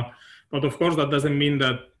 So, but of course, that doesn't mean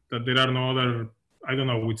that there are no other, I don't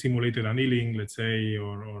know, with simulated annealing, let's say,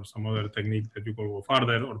 or some other technique that you could go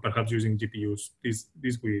further, or perhaps using GPUs. This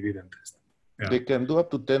we didn't test. Yeah. They can do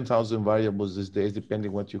up to 10,000 variables these days,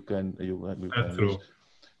 depending what you can That's true. use.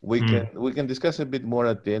 We can discuss a bit more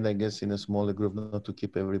at the end, I guess, in a smaller group, not to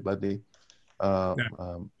keep everybody.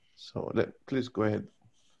 So please go ahead.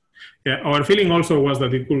 Yeah, our feeling also was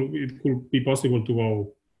that it could be possible to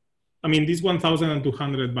go. I mean, these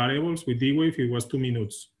 1,200 variables with D-Wave, it was 2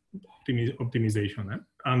 minutes optimization,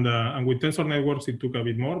 and with tensor networks, it took a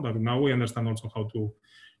bit more. But now we understand also how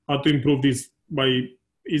to improve this by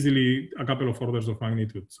easily a couple of orders of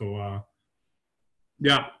magnitude. So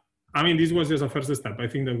yeah, I mean, this was just a first step. I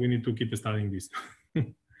think that we need to keep studying this.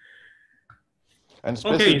 And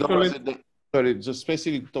especially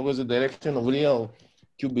especially towards the direction of real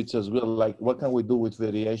qubits as well. Like, what can we do with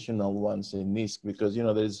variational ones in NISQ? Because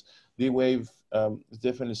there's D-Wave. There's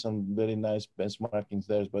definitely some very nice benchmarkings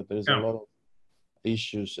there, but there's a lot of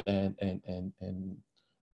issues and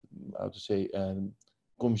how to say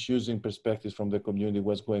confusing perspectives from the community.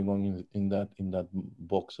 What's going on in that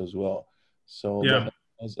box as well. So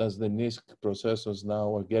as the NISQ processors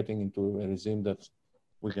now are getting into a regime that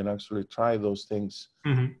we can actually try those things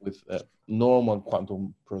with normal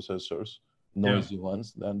quantum processors, noisy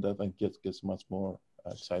ones, then that gets much more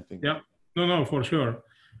exciting. Yeah, no, for sure.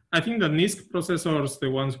 I think that NISQ processors, the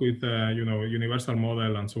ones with universal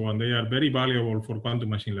model and so on, they are very valuable for quantum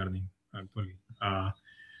machine learning, actually.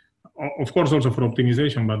 Of course, also for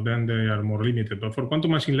optimization, but then they are more limited. But for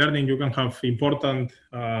quantum machine learning, you can have important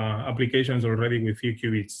applications already with few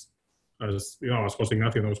qubits, as Jose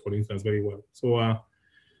Ignacio knows, for instance, very well.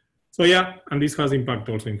 So yeah, and this has impact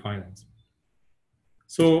also in finance.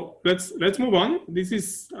 So let's move on. This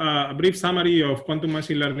is a brief summary of quantum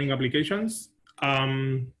machine learning applications.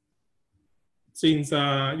 Since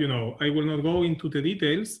I will not go into the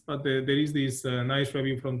details, but there is this nice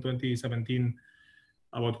review from 2017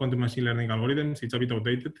 about quantum machine learning algorithms. It's a bit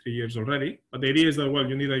outdated, 3 years already. But the idea is that, well,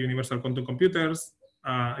 you need a universal quantum computers.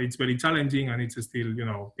 It's very challenging, and it's still,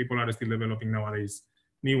 people are still developing nowadays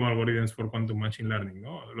new algorithms for quantum machine learning.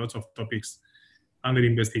 Lots of topics under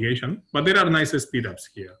investigation, but there are nice speedups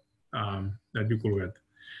here that you could get.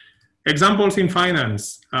 Examples in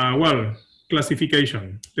finance, well,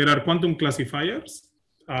 classification. There are quantum classifiers,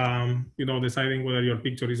 deciding whether your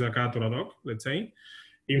picture is a cat or a dog, let's say.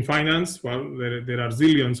 In finance, well, there are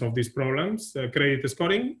zillions of these problems. Credit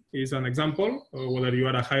scoring is an example, whether you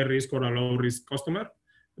are a high risk or a low risk customer,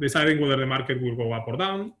 deciding whether the market will go up or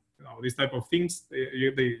down. These type of things,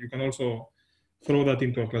 you can also throw that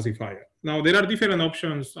into a classifier. Now, there are different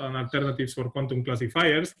options and alternatives for quantum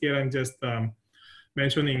classifiers. Here I'm just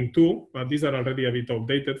mentioning 2, but these are already a bit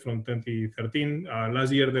outdated from 2013.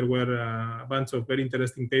 Last year, there were a bunch of very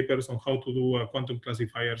interesting papers on how to do quantum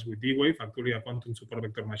classifiers with D-Wave, actually a quantum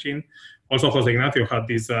supervector machine. Also, Jose Ignacio had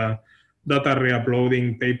this data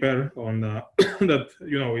re-uploading paper on that,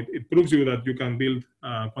 it proves you that you can build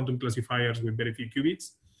quantum classifiers with very few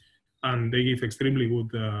qubits, and they give extremely good,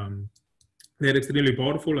 they're extremely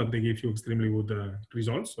powerful, and they give you extremely good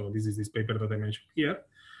results. So this is this paper that I mentioned here.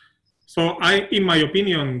 So in my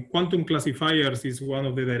opinion, quantum classifiers is one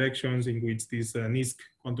of the directions in which these NISQ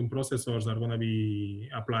quantum processors are going to be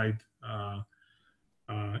applied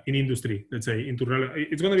in industry, let's say.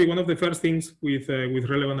 It's going to be one of the first things with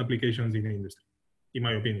relevant applications in the industry. in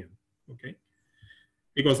my opinion, okay?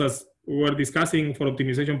 Because as we were discussing, for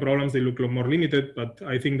optimization problems, they look a lot more limited, but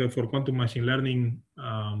I think that for quantum machine learning,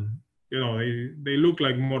 you know, they look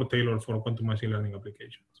like more tailored for quantum machine learning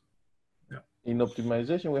applications. Yeah. In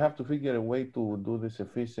optimization, we have to figure a way to do this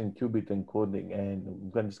efficient qubit encoding, and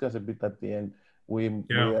we can discuss a bit at the end.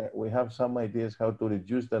 We have some ideas how to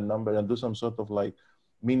reduce the number and do some sort of like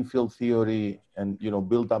mean field theory, and you know,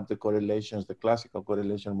 build up the correlations, the classical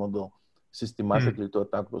correlation model systematically to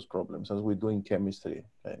attack those problems, as we do in chemistry,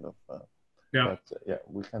 kind of. But yeah,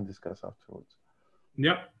 we can discuss afterwards.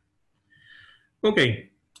 Yeah. Okay.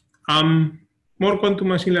 More quantum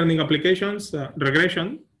machine learning applications,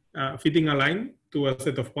 regression, fitting a line to a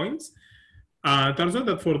set of points. Turns out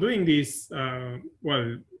that for doing this,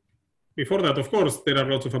 well, before that, of course, there are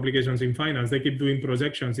lots of applications in finance. They keep doing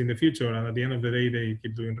projections in the future, and at the end of the day, they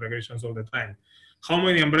keep doing regressions all the time. How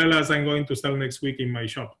many umbrellas I'm going to sell next week in my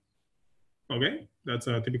shop? Okay, that's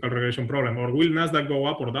a typical regression problem. Or will NASDAQ go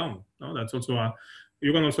up or down? No, that's also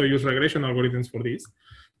you can also use regression algorithms for this.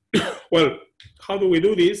 Well, how do we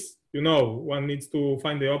do this? You know, one needs to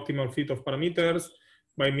find the optimal fit of parameters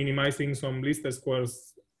by minimizing some least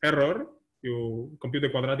squares error. You compute the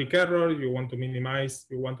quadratic error, you want to minimize,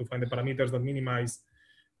 you want to find the parameters that minimize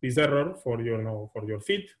this error for your, for your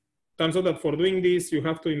fit. Turns out that for doing this, you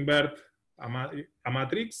have to invert a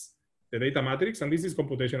matrix, the data matrix, and this is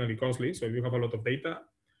computationally costly. So if you have a lot of data,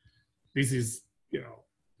 this is,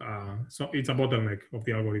 so it's a bottleneck of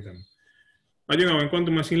the algorithm. But in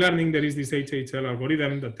quantum machine learning, there is this HHL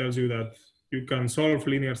algorithm that tells you that you can solve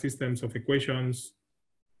linear systems of equations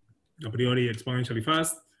a priori exponentially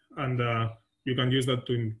fast, and you can use that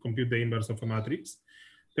to compute the inverse of a matrix.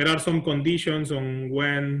 There are some conditions on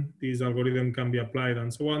when this algorithm can be applied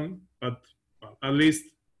and so on, but well, at least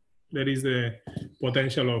there is the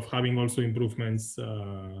potential of having also improvements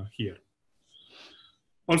here.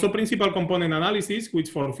 Also, principal component analysis, which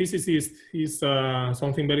for physicists is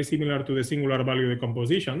something very similar to the singular value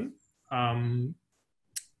decomposition.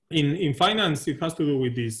 In finance, it has to do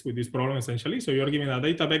with this problem essentially. So you're given a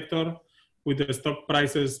data vector with the stock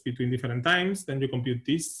prices between different times. Then you compute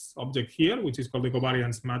this object here, which is called the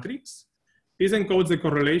covariance matrix. This encodes the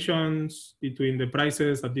correlations between the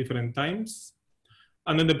prices at different times.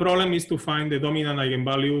 And then the problem is to find the dominant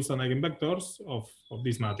eigenvalues and eigenvectors of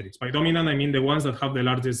this matrix. By dominant, I mean the ones that have the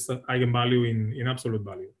largest eigenvalue in absolute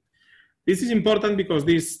value. This is important because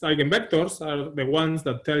these eigenvectors are the ones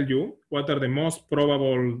that tell you what are the most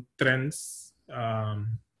probable trends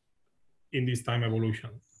in this time evolution,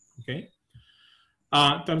 okay?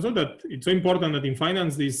 Turns out that it's so important that in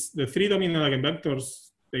finance, the three dominant eigenvectors,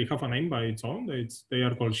 they have a name by its own. They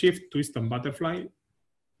are called shift, twist, and butterfly,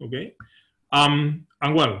 okay? And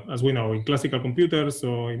well, as we know, in classical computers,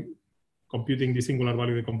 so in computing the singular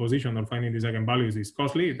value decomposition or finding these eigenvalues is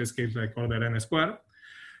costly. It escapes like order n squared.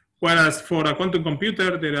 Whereas for a quantum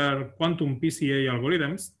computer, there are quantum PCA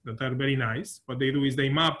algorithms that are very nice. What they do is they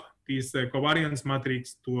map this covariance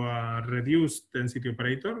matrix to a reduced density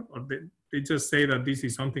operator, or they just say that this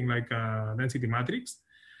is something like a density matrix.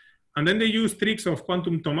 And then they use tricks of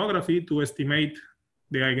quantum tomography to estimate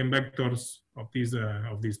the eigenvectors of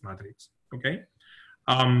this matrix, okay?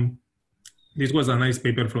 This was a nice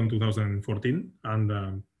paper from 2014,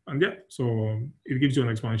 and yeah, so it gives you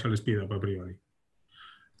an exponential speed up a priori.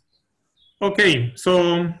 Okay,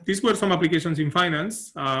 so these were some applications in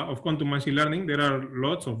finance of quantum machine learning. There are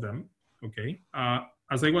lots of them, okay?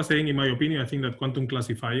 As I was saying, in my opinion, I think that quantum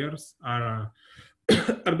classifiers are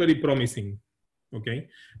very promising, okay?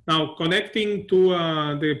 Now, connecting to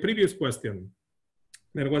the previous question,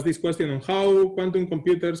 there was this question on how quantum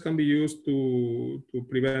computers can be used to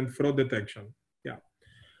prevent fraud detection. Yeah.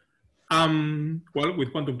 Well,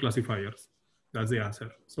 with quantum classifiers, that's the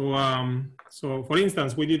answer. So, so for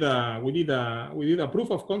instance, we did a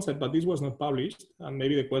proof of concept, but this was not published, and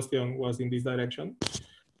maybe the question was in this direction,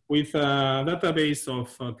 with a database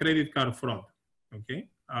of credit card fraud. Okay.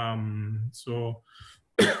 So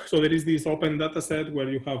there is this open data set where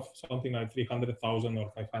you have something like 300,000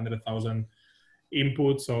 or 500,000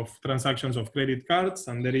 inputs of transactions of credit cards,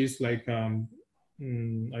 and there is like I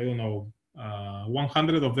don't know,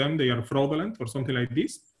 100 of them, they are fraudulent or something like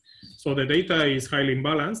this. So the data is highly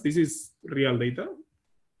imbalanced. This is real data,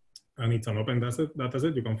 and it's an open data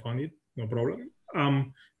set. You can find it, no problem.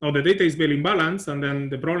 Now the data is very imbalanced, and then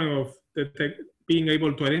the problem of being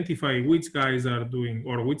able to identify which guys are doing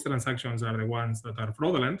or which transactions are the ones that are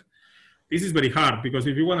fraudulent. This is very hard because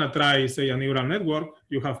if you want to try, say, a neural network,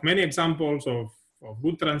 you have many examples of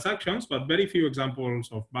good transactions, but very few examples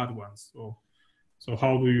of bad ones. So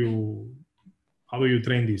how do how do you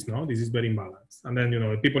train this? No, this is very imbalanced. And then, you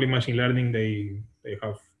know, people in machine learning, they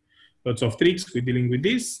have lots of tricks with dealing with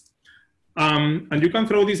this. And you can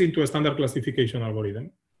throw this into a standard classification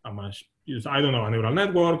algorithm, I don't know, a neural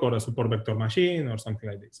network or a support vector machine or something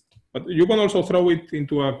like this. But you can also throw it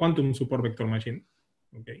into a quantum support vector machine,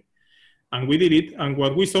 okay? And we did it, and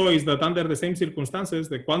what we saw is that under the same circumstances,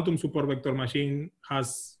 the quantum support vector machine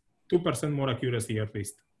has 2% more accuracy at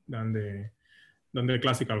least than the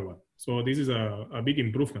classical one. So this is a big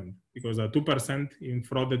improvement, because a 2% in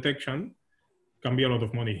fraud detection can be a lot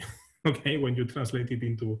of money, okay, when you translate it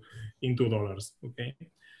into dollars, okay?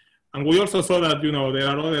 And we also saw that, you know, there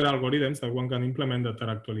are other algorithms that one can implement that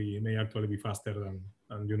are may actually be faster than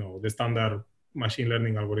you know, the standard machine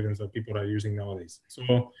learning algorithms that people are using nowadays.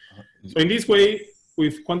 So in this way,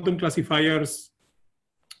 with quantum classifiers,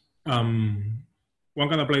 one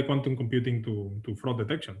can apply quantum computing to fraud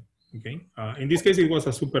detection. Okay. In this case, it was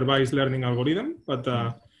a supervised learning algorithm, but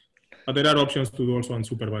there are options to do also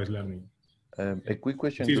unsupervised learning. A quick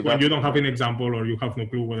question. This is when you don't have an example or you have no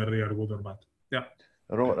clue whether they are good or bad. Yeah.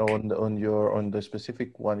 On the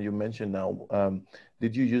specific one you mentioned now,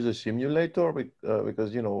 did you use a simulator?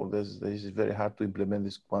 Because, you know, this is very hard to implement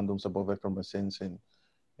this quantum support vector machines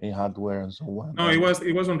in hardware and so on. No, it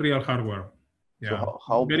was on real hardware. Yeah. So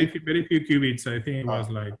how very few qubits. I think it was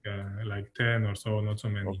like 10 or so, not so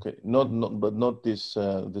many. Okay, but not this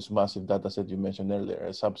this massive data set you mentioned earlier, a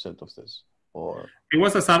subset of this. Or it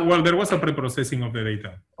was there was a pre-processing of the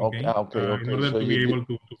data. Okay. Okay. In order to be able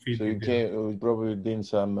to feed. So you probably did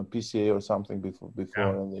some PCA or something before,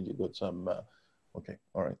 and then you got some. Okay,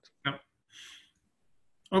 all right. Yeah.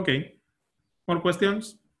 Okay. More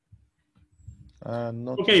questions?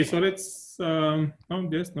 Not okay, so let's. No.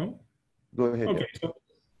 Go ahead. Okay, so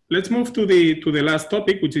let's move to the last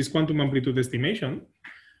topic, which is quantum amplitude estimation.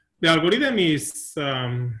 The algorithm is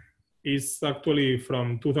actually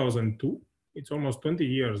from 2002. It's almost 20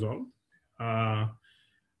 years old.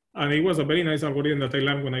 And it was a very nice algorithm that I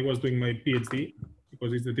learned when I was doing my PhD,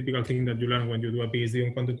 because it's the typical thing that you learn when you do a PhD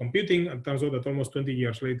on quantum computing. And it turns out that almost 20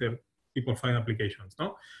 years later, people find applications.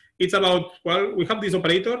 No? It's about, well, we have this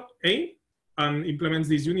operator, A, and implements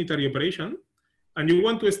this unitary operation. And you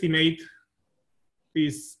want to estimate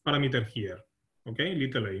this parameter here, okay,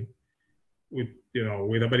 little a,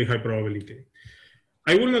 with a very high probability.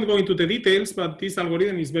 I will not go into the details, but this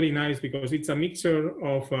algorithm is very nice because it's a mixture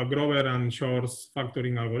of Grover and Shor's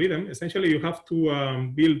factoring algorithm. Essentially, you have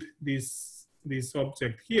to build this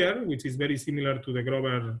object here, which is very similar to the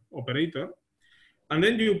Grover operator. And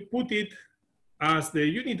then you put it as the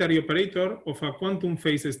unitary operator of a quantum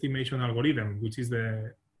phase estimation algorithm, which is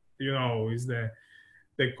the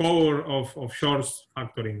core of Shor's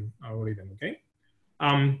factoring algorithm, okay?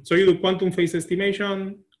 So you do quantum phase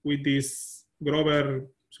estimation with this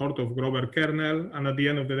sort of Grover kernel, and at the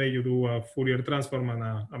end of the day, you do a Fourier transform and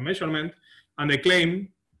a measurement. And the claim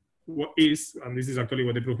is, and this is actually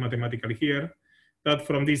what they prove mathematically here, that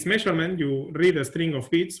from this measurement, you read a string of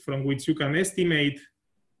bits from which you can estimate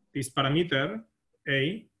this parameter,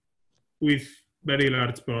 A, with very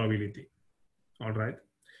large probability, all right?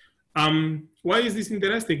 Why is this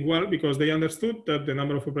interesting? Well, because they understood that the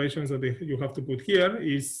number of operations that you have to put here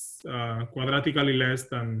is quadratically less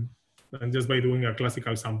than just by doing a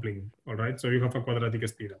classical sampling, all right? So you have a quadratic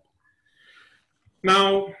speedup.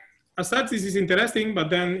 Now, as such, this is interesting, but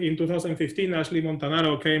then in 2015, Ashley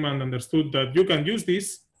Montanaro came and understood that you can use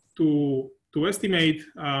this to estimate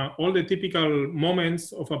all the typical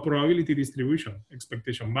moments of a probability distribution,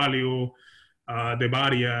 expectation value, the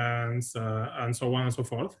variance, and so on and so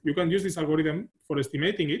forth. You can use this algorithm for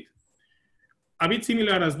estimating it. A bit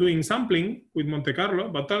similar as doing sampling with Monte Carlo,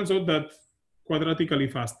 but turns out that quadratically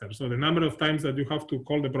faster. So the number of times that you have to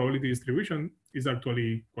call the probability distribution is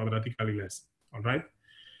actually quadratically less, all right?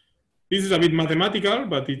 This is a bit mathematical,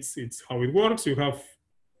 but it's how it works. You have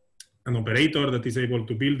an operator that is able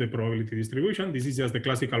to build the probability distribution. This is just the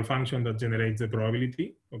classical function that generates the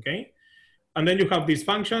probability, okay? And then you have this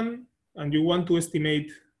function, and you want to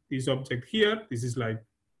estimate this object here. This is like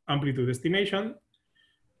amplitude estimation.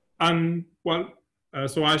 And well,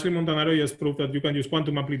 so Ashley Montanaro just proved that you can use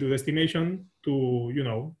quantum amplitude estimation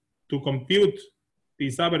to compute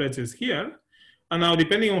these averages here. And now,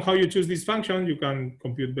 depending on how you choose this function, you can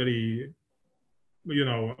compute very,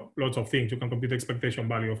 lots of things. You can compute the expectation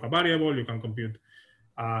value of a variable. You can compute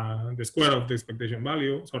the square of the expectation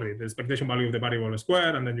value, the expectation value of the variable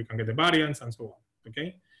square, and then you can get the variance and so on,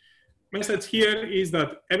 okay? Message here is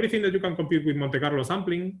that everything that you can compute with Monte Carlo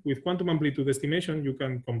sampling, with quantum amplitude estimation, you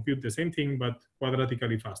can compute the same thing, but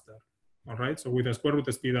quadratically faster, all right? So with a square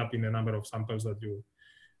root speed up in the number of samples that you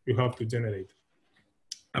have to generate.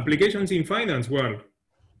 Applications in finance, well,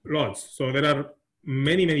 lots. So there are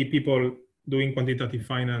many, many people doing quantitative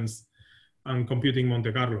finance and computing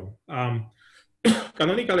Monte Carlo.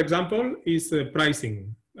 Canonical example is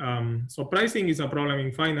pricing. So pricing is a problem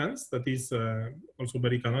in finance that is also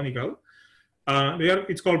very canonical.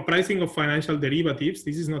 It's called pricing of financial derivatives.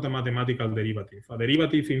 This is not a mathematical derivative. A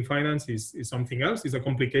derivative in finance is something else. It's a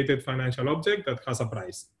complicated financial object that has a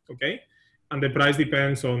price, okay? And the price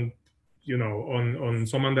depends on, on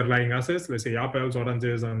some underlying assets, let's say apples,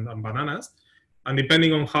 oranges, and bananas. And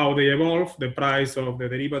depending on how they evolve, the price of the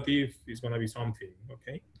derivative is going to be something,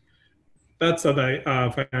 okay? That's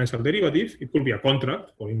a financial derivative. It could be a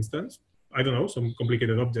contract, for instance. I don't know, some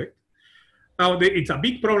complicated object. Now, it's a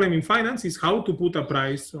big problem in finance is how to put a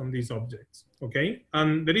price on these objects, okay?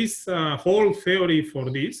 And there is a whole theory for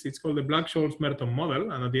this. It's called the Black-Scholes-Merton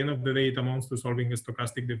model. And at the end of the day, it amounts to solving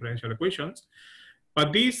stochastic differential equations.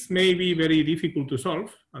 But this may be very difficult to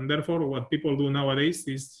solve. And therefore, what people do nowadays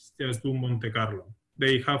is just do Monte Carlo.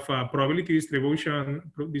 They have a probability distribution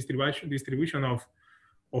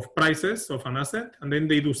of prices of an asset, and then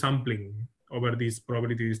they do sampling over these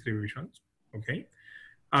probability distributions, okay?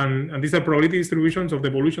 And these are probability distributions of the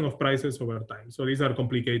evolution of prices over time. So these are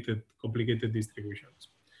complicated distributions.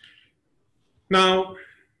 Now,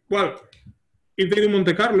 well, if they do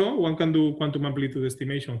Monte Carlo, one can do quantum amplitude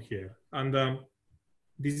estimation here. And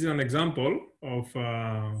this is an example of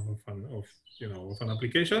an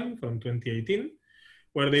application from 2018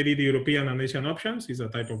 where they did European and Asian options. Is a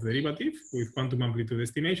type of derivative with quantum amplitude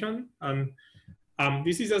estimation. And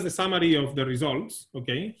this is as the summary of the results,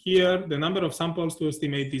 okay? Here, the number of samples to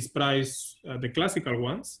estimate this price, the classical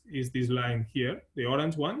ones, is this line here, the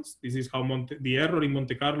orange ones. This is how the error in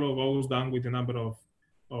Monte Carlo goes down with the number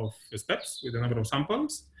of steps, with the number of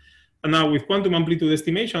samples. And now with quantum amplitude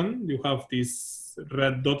estimation, you have this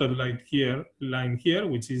red dotted line here,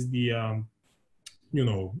 which is the,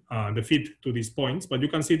 the fit to these points. But you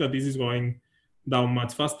can see that this is going down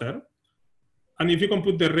much faster. And if you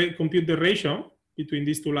compute the ratio between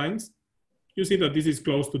these two lines, you see that this is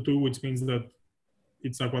close to 2, which means that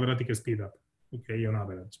it's a quadratic speed up, okay, on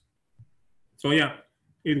average. So yeah,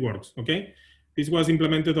 it works, okay? This was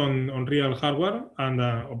implemented on real hardware, and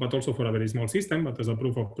but also for a very small system, but as a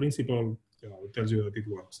proof of principle, it tells you that it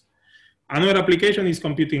works. Another application is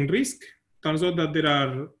computing risk. Turns out that there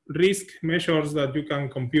are risk measures that you can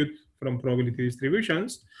compute from probability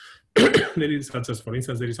distributions. There is, such as, for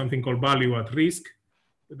instance, there is something called value at risk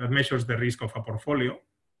that measures the risk of a portfolio,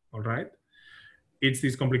 all right? It's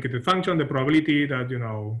this complicated function, the probability that,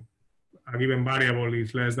 a given variable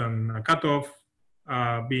is less than a cutoff,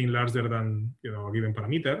 being larger than, a given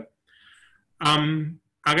parameter.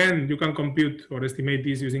 Again, you can compute or estimate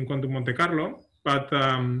this using quantum Monte Carlo, but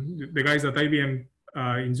the guys at IBM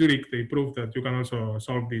in Zurich, they proved that you can also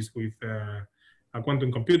solve this with a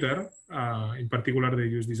quantum computer. In particular, they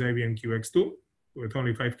use this IBM QX2 with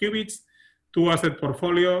only 5 qubits, 2-asset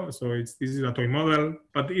portfolio. So this is a toy model,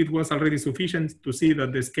 but it was already sufficient to see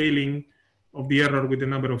that the scaling of the error with the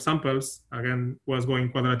number of samples, again, was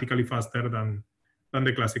going quadratically faster than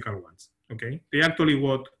the classical ones, okay? They actually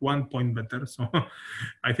got 1 point better. So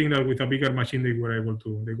I think that with a bigger machine, they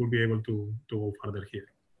will be able to go further here.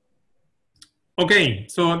 Okay,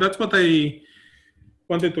 so that's what I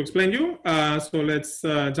wanted to explain you. So let's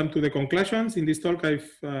jump to the conclusions. In this talk, I've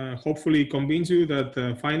hopefully convinced you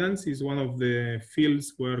that finance is one of the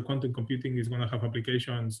fields where quantum computing is going to have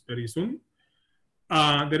applications very soon.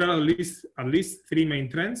 There are at least 3 main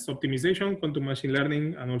trends: optimization, quantum machine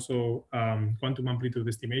learning, and also quantum amplitude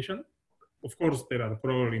estimation. Of course, there are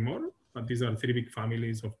probably more, but these are 3 big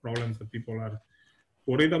families of problems that people are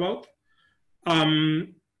worried about.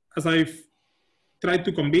 As I've tried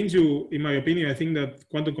to convince you, in my opinion, I think that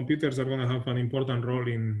quantum computers are going to have an important role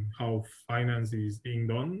in how finance is being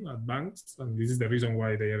done at banks. And this is the reason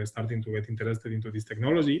why they are starting to get interested into this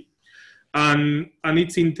technology. And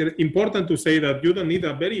it's important to say that you don't need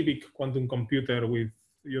a very big quantum computer with,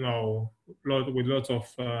 with lots of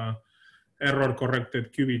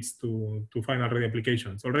error-corrected qubits to find already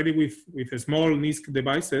applications. Already with small NISQ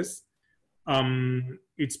devices,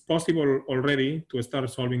 it's possible already to start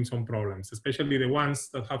solving some problems, especially the ones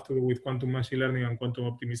that have to do with quantum machine learning and quantum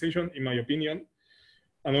optimization, in my opinion,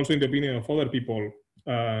 and also in the opinion of other people.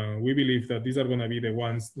 We believe that these are going to be the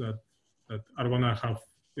ones that are going to have,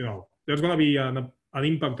 there's going to be an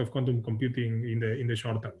impact of quantum computing in the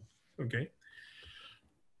short term, okay?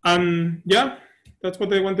 And yeah, that's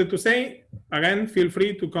what I wanted to say. Again, feel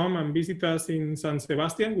free to come and visit us in San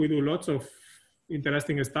Sebastian. We do lots of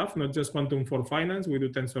interesting stuff, not just quantum for finance. We do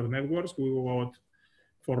tensor networks. We go out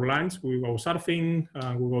for lunch, we go surfing,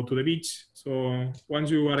 we go to the beach. So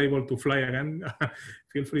once you are able to fly again,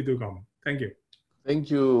 feel free to come. Thank you. Thank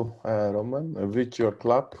you, Roman. A virtual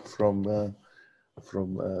clap from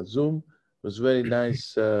Zoom. It was very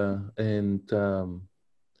nice and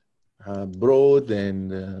broad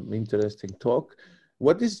and interesting talk.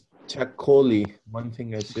 What is Chacoli? One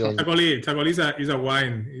thing I see on Chacoli is a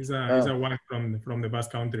wine. Is a wine from the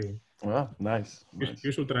Basque Country. Ah, nice.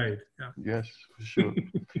 You should try it. Yeah. Yes, for sure.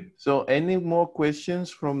 So, any more questions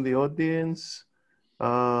from the audience?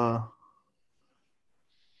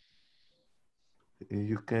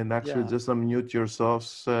 You can actually just unmute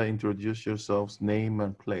yourselves, introduce yourselves, name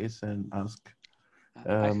and place, and ask.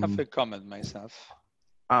 I have a comment myself.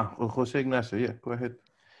 Jose Ignacio, yeah, go ahead.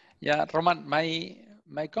 Yeah, Roman,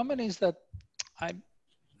 my comment is that I'm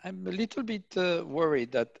a little bit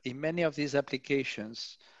worried that in many of these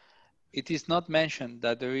applications, it is not mentioned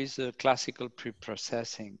that there is a classical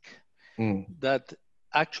pre-processing that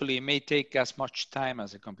actually may take as much time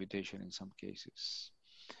as a computation in some cases.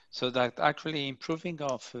 So that actually improving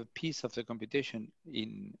of a piece of the computation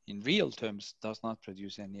in real terms does not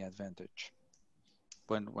produce any advantage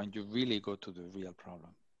when you really go to the real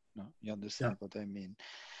problem. No, you understand what I mean?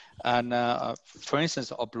 And for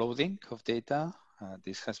instance, uploading of data,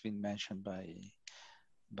 this has been mentioned by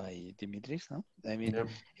Dimitris. No? I mean,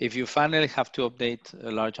 if you finally have to update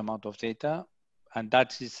a large amount of data, and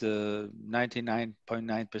that is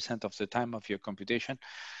 99.9% of the time of your computation,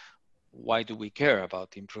 why do we care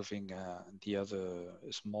about improving the other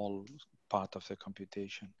small part of the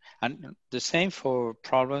computation? And the same for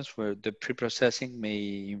problems where the pre-processing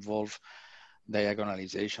may involve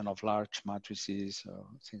diagonalization of large matrices or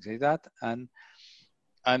things like that. And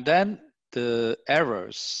then the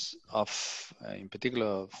errors of, in particular,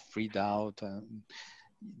 of readout,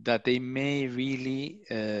 that they may really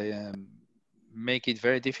make it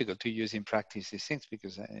very difficult to use in practice these things,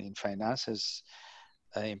 because in finances,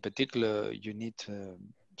 in particular, you need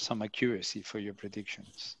some accuracy for your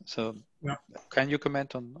predictions. So can you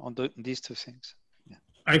comment on these two things?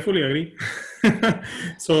 I fully agree.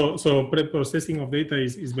 So pre-processing of data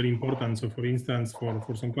is very important. So for instance,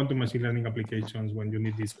 for some quantum machine learning applications, when you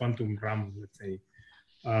need this quantum RAM, let's say,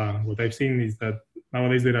 what I've seen is that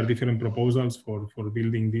nowadays there are different proposals for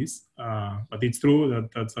building this, but it's true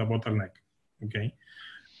that that's a bottleneck, okay?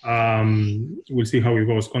 We'll see how it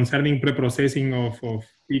goes. Concerning pre-processing of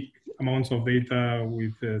big amounts of data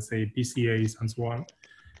with, say, PCAs and so on,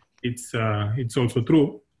 it's also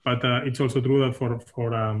true. But it's also true that for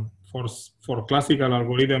classical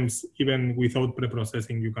algorithms, even without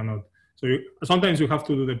pre-processing, you cannot. So sometimes you have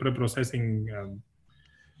to do the pre-processing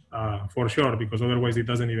for sure, because otherwise it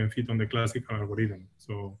doesn't even fit on the classical algorithm.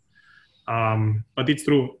 So, but it's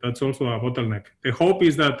true, that's also a bottleneck. The hope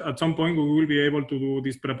is that at some point we will be able to do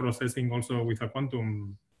this pre-processing also with a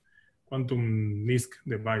quantum NISQ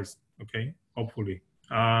device, okay, hopefully.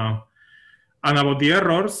 And about the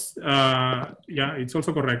errors, yeah, it's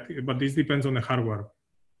also correct, but this depends on the hardware.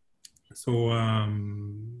 So,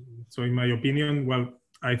 so in my opinion, well,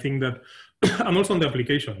 I think that, and also on the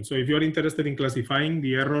application. So if you're interested in classifying,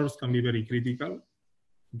 the errors can be very critical.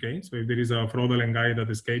 Okay, so if there is a fraudulent guy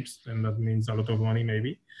that escapes, then that means a lot of money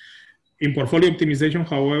maybe. In portfolio optimization,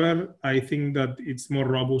 however, I think that it's more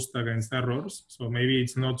robust against errors. So maybe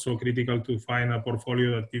it's not so critical to find a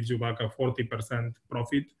portfolio that gives you back a 40%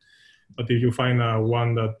 profit. But if you find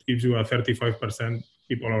one that gives you a 35%,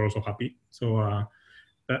 people are also happy. So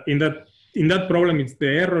in that problem, it's the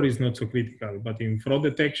error is not so critical. But in fraud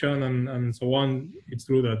detection and so on, it's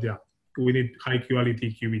true that we need high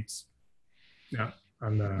quality qubits. Yeah,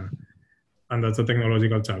 and that's a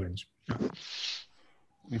technological challenge. Yeah.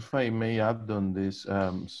 If I may add on this,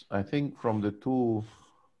 I think from the two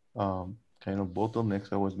kind of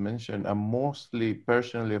bottlenecks I was mentioned, I'm mostly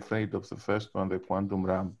personally afraid of the first one, the quantum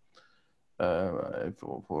RAM.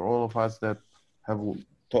 For all of us that have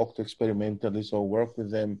talked experimentally or work with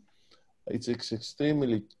them, it's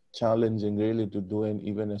extremely challenging really to do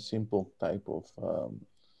even a simple type of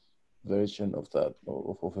version of that,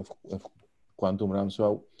 of quantum RAM.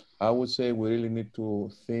 So I would say we really need to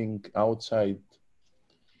think outside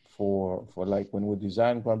for like when we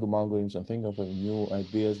design quantum algorithms and think of new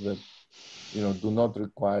ideas that, do not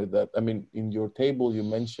require that. I mean, in your table you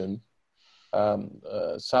mentioned,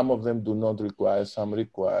 some of them do not require, some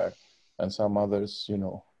require, and some others,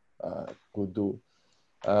 could do.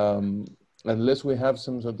 Unless we have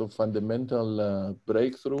some sort of fundamental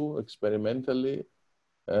breakthrough experimentally,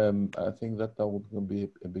 I think that would be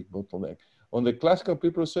a big bottleneck. On the classical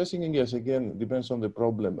pre-processing, yes, again, depends on the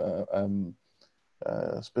problem.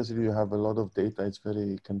 especially you have a lot of data,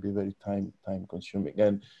 it can be very time consuming.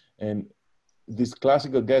 And these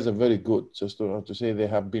classical guys are very good, just to say they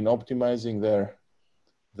have been optimizing their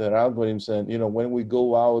algorithms. And, you know, when we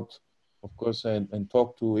go out, of course, and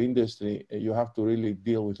talk to industry, you have to really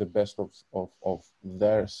deal with the best of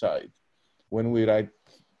their side. When we write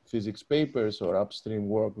physics papers or upstream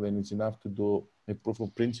work, then it's enough to do a proof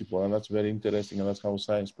of principle, and that's very interesting, and that's how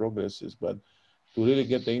science progresses. But to really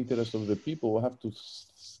get the interest of the people, we have to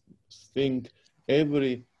think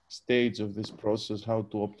every stage of this process, how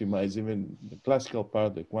to optimize even the classical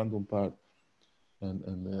part, the quantum part,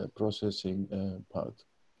 and the processing part.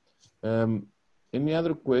 Any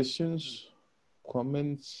other questions,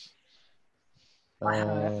 comments? I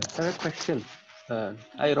have a question.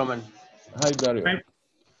 Hi, Roman. Hi, Dario.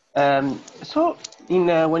 So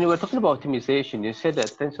when you were talking about optimization, you said that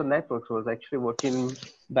tensor networks was actually working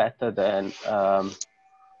better than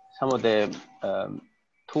some of the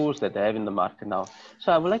tools that they have in the market now.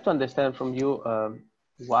 So I would like to understand from you,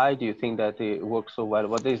 why do you think that it works so well?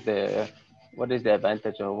 What is the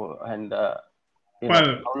advantage of, and you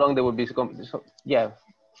know, how long they would be? So, yeah.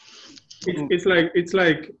 It's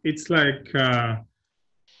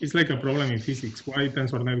like a problem in physics. Why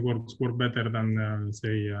tensor networks work better than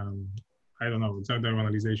say I don't know, data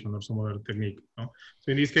analyzation or some other technique. No?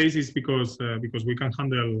 So in this case, it's because we can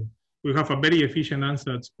handle. We have a very efficient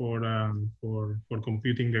ansatz for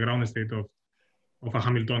computing the ground state of a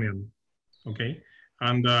Hamiltonian. Okay,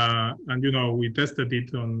 and you know, we tested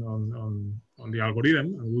it on the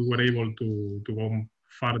algorithm, and we were able to go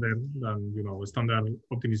farther than, you know, standard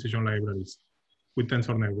optimization libraries with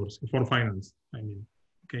tensor networks for finance. I mean,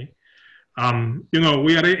 okay. You know,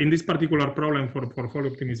 we are in this particular problem for portfolio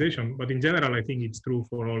optimization, but in general, I think it's true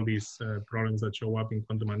for all these problems that show up in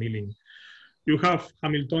quantum annealing. You have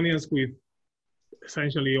Hamiltonians with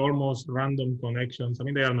essentially almost random connections. I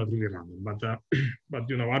mean, they are not really random, but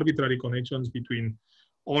you know, arbitrary connections between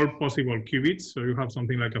all possible qubits. So you have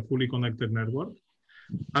something like a fully connected network.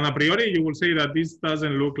 And a priori, you will say that this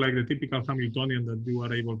doesn't look like the typical Hamiltonian that you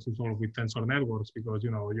are able to solve with tensor networks, because,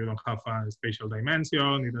 you know, you don't have a spatial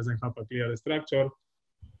dimension, it doesn't have a clear structure.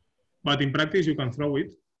 But in practice, you can throw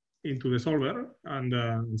it into the solver and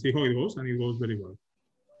see how it goes, and it goes very well.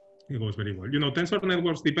 It goes very well. You know, tensor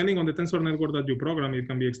networks, depending on the tensor network that you program, it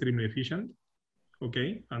can be extremely efficient,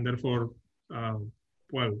 okay? And therefore, the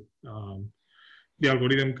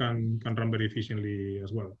algorithm can run very efficiently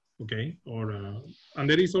as well. Okay, and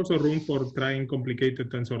there is also room for trying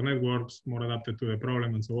complicated tensor networks more adapted to the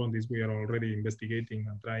problem and so on. This we are already investigating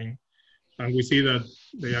and trying, and we see that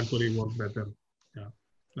they actually work better, yeah,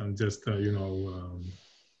 than just you know,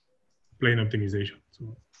 plain optimization.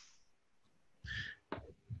 So,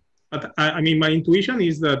 but I mean, my intuition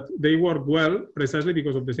is that they work well precisely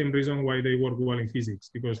because of the same reason why they work well in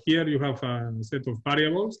physics. Because here you have a set of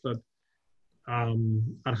variables that are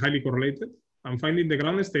highly correlated. And finding the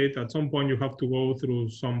ground state, at some point you have to go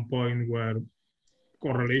through some point where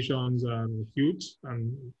correlations are huge,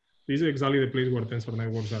 and this is exactly the place where tensor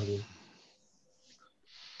networks are good.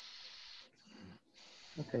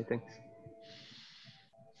 Okay, thanks.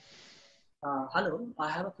 Hello,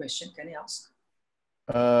 I have a question. Can I ask?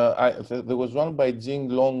 There was one by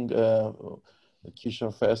Jinglong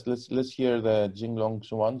Kishore first. Let's hear the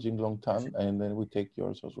Jinglong's one, Jinglong Tan, and then we take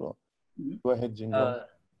yours as well. Mm-hmm. Go ahead, Jinglong.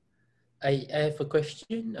 I have a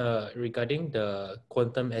question regarding the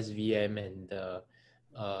quantum SVM and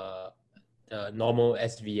the normal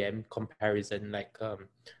SVM comparison. Like,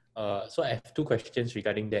 so I have two questions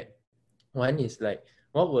regarding that. One is like,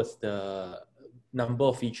 what was the number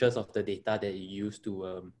of features of the data that you used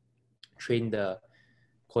to train the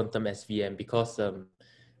quantum SVM? Because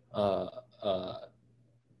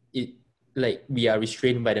we are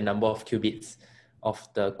restrained by the number of qubits of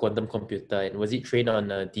the quantum computer, and was it trained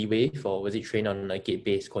on a D-Wave or was it trained on a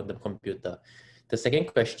gate-based quantum computer? The second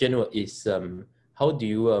question is, how do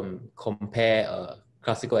you compare a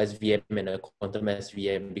classical SVM and a quantum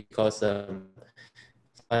SVM? Because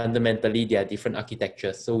fundamentally they are different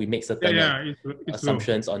architectures, so we make certain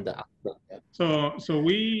assumptions on the output. Yeah. So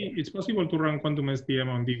it's possible to run quantum SVM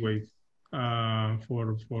on D-Wave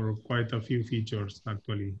for quite a few features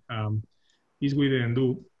actually. This we didn't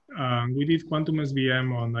do. We did quantum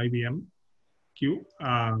SVM on IBM Q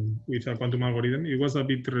with a quantum algorithm. It was a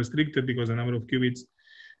bit restricted because the number of qubits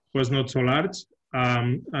was not so large.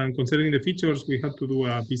 And considering the features, we had to do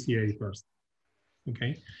a PCA first.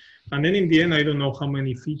 Okay. And then in the end, I don't know how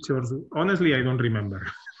many features. Honestly, I don't remember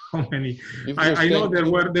how many. I know there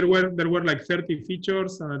were like 30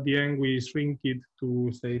 features, and at the end we shrink it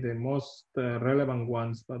to say the most relevant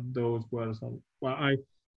ones. But those were some. Well,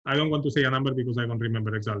 I don't want to say a number because I don't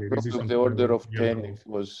remember exactly. This is Of the order of 10 if it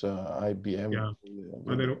was IBM. Yeah,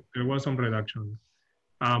 but there was some reduction.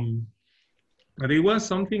 But it was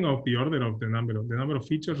something of the order of the number of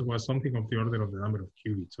features was something of the order of the number of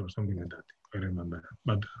qubits or something like that, if I remember.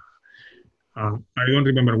 But I don't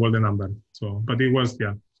remember well the number. So, but it was,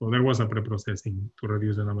 yeah. So there was a pre-processing to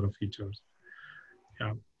reduce the number of features.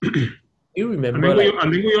 Yeah. You remember?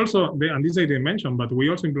 And then we also, and this I didn't mention, but we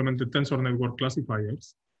also implemented tensor network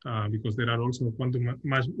classifiers because there are also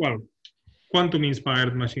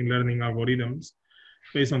quantum-inspired machine learning algorithms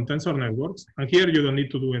based on tensor networks. And here you don't need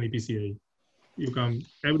to do any PCA. You can,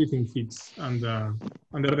 everything fits under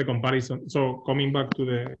the comparison. So coming back to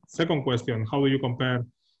the second question, how do you compare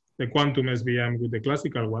the quantum SVM with the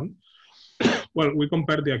classical one? Well, we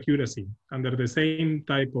compare the accuracy under the same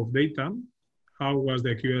type of data. How was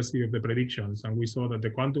the accuracy of the predictions? And we saw that the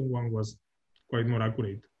quantum one was quite more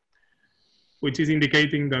accurate, which is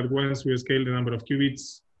indicating that once we scale the number of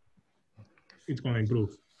qubits, it's going to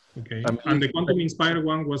improve. Okay, and the quantum-inspired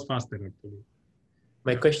one was faster actually.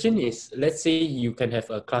 My question is, let's say you can have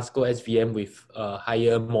a classical SVM with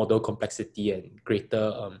higher model complexity and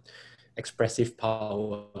greater expressive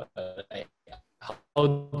power. How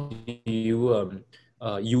do you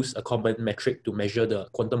use a common metric to measure the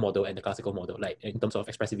quantum model and the classical model, like in terms of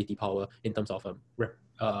expressivity power, in terms of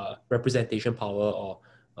representation power, or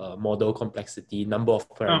model complexity, number of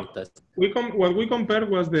parameters? What we compared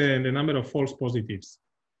was the number of false positives.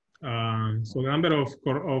 So the number of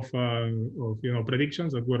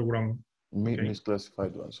predictions that were wrong. Okay.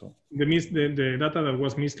 Misclassified ones. So. The data that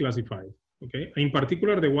was misclassified. Okay. In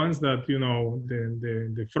particular, the ones that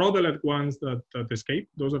the fraudulent ones that escape.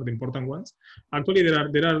 Those are the important ones. Actually,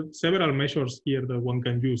 there are several measures here that one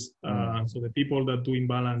can use. So the people that do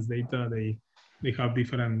imbalance data, they have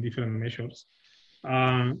different measures.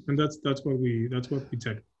 And that's what we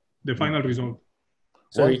checked. The final result.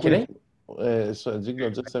 Sorry, can I? So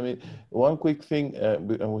just one quick thing, and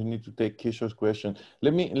we need to take Kishore's question.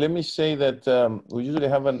 Let me say that we usually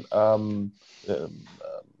have an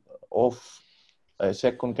a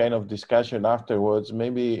second kind of discussion afterwards.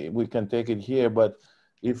 Maybe we can take it here, but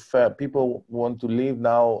if people want to leave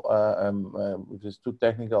now, if it's too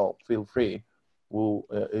technical, feel free.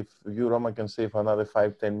 If you, Román, can save another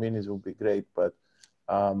 5-10 minutes, it would be great. But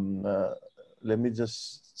let me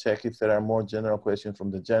just check if there are more general questions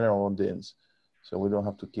from the general audience, so we don't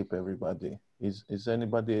have to keep everybody. Is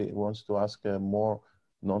anybody wants to ask a more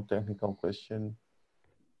non-technical question?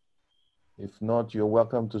 If not, you're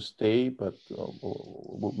welcome to stay, but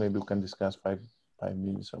maybe we can discuss five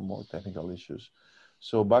minutes or more technical issues.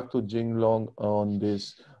 So back to Jinglong on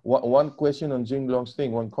this. One question on Jinglong's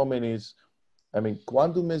thing, one comment is, I mean,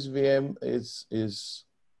 quantum SVM is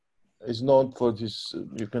known for this,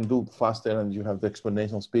 you can do faster and you have the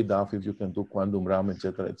exponential speed up if you can do quantum RAM,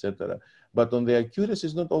 etc., etc. But on the accuracy,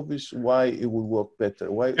 it's not obvious why it would work better.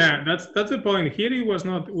 Why? Yeah, that's the point. Here it was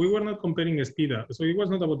not. We were not comparing a speed up, so it was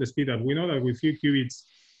not about the speed up. We know that with few qubits,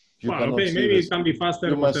 okay, maybe it can be faster.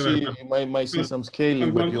 You might see some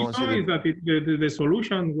scaling, but you won't see is that the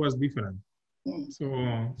solution was different. So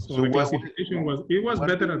the classification was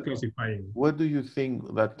better at classifying. Where do you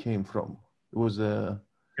think that came from? It was a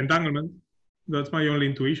entanglement. That's my only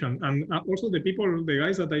intuition. And also the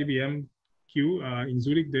guys at IBM Q in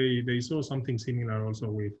Zurich, they saw something similar also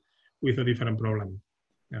with a different problem.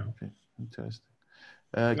 Yeah. Okay, interesting.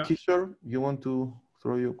 Kishore, you want to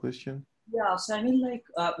throw your question? Yeah, so I mean, like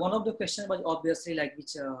one of the questions was obviously like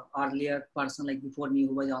which earlier person like before me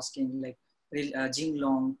who was asking, like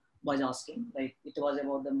Jinglong was asking, like it was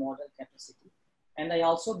about the model capacity. And I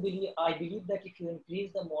also believe that if you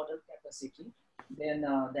increase the model capacity, then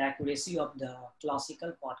the accuracy of the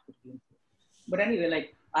classical part could be improved. But anyway,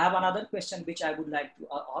 like I have another question which I would like to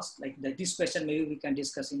ask, like this question maybe we can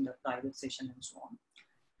discuss in the private session and so on.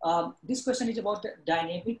 This question is about the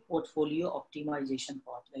dynamic portfolio optimization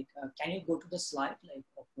part. Like, can you go to the slide? Like,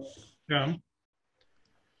 yeah.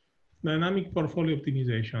 Dynamic portfolio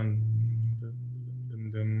optimization.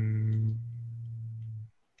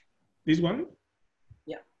 This one?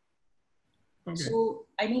 Yeah. Okay. So,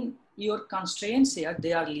 I mean, your constraints here,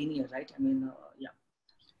 they are linear, right? I mean, yeah.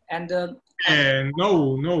 And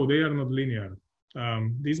no, they are not linear.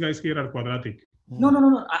 These guys here are quadratic.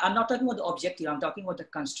 No. I'm not talking about the objective. I'm talking about the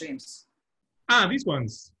constraints. These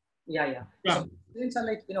ones. Yeah. So constraints are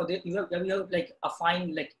like, you have like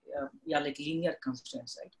affine like like linear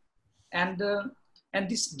constraints, right? And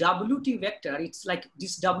this WT vector, it's like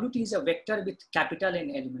this WT is a vector with capital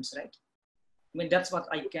N elements, right? I mean, that's what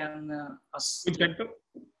I can Which vector?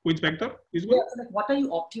 Which vector is what? Yeah, so like, what are you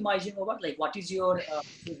optimizing over? Like, what is your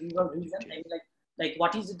reason? I mean, like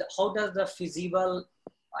what is it, how does the feasible,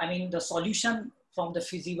 I mean, the solution from the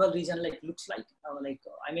feasible region like looks like?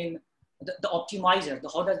 I mean, the optimizer,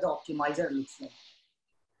 how does the optimizer looks like?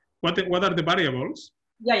 What are the variables?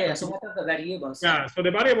 Yeah. So what are the variables? Yeah. So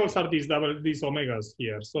the variables are these omegas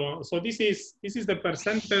here. So this is the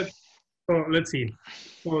percentage. So let's see.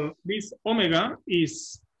 So this omega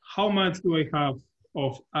is how much do I have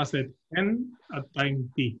of asset n at time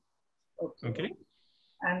t. Okay.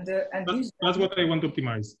 And that's what I want to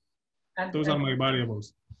optimize. And those are my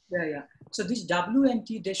variables. Yeah. So this W and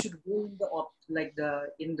T, they should go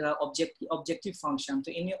in the objective function.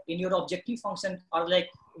 So in your objective function, where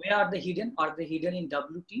are they hidden? Are they hidden in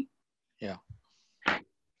WT? Yeah.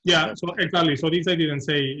 Yeah. So exactly. So this I didn't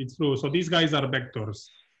say it's true. So these guys are vectors.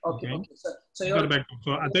 Okay. So you're vector.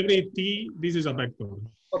 So at every T, this is a vector.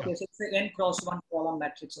 Okay. Yeah. So it's an n cross 1 column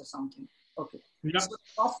matrix or something. Okay. Yeah. So the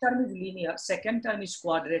first term is linear. Second term is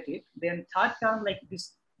quadratic. Then third term, like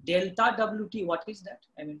this delta WT, what is that?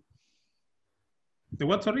 I mean, the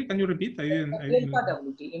what? Sorry, can you repeat? Delta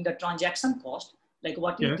WT in the transaction cost. Like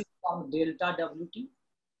what is this term delta WT?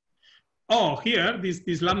 Oh, here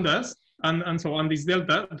these lambdas and so on, this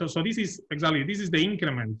delta. So this is exactly, this is the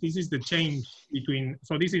increment. This is the change between.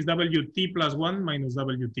 So this is WT plus 1 minus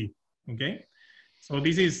WT. Okay. So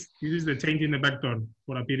this is the change in the vector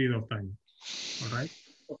for a period of time. All right.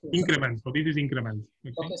 Okay, increment. So this is increment.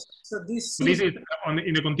 Okay. So this is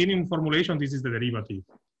in the continuum formulation. This is the derivative.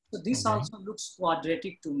 So this also looks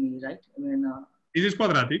quadratic to me, right? I mean, this is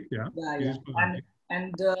quadratic. Yeah. Yeah.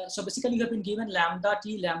 And so basically, you have been given lambda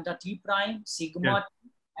t prime, sigma t,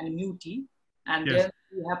 and mu t, and then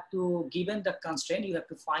you have to, given the constraint, you have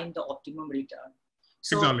to find the optimum return.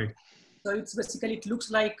 So, exactly. So it's basically, it looks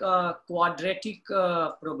like a quadratic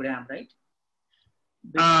program, right?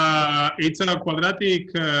 It's a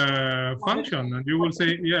quadratic function, and you will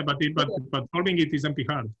say, yeah, but solving it isn't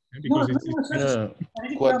hard because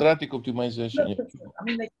quadratic optimization. Yeah. I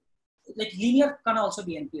mean, like linear can also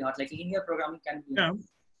be NP hard. Like linear programming can be. Yeah,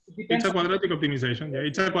 it's a quadratic optimization. Yeah,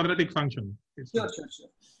 it's a quadratic function. Sure.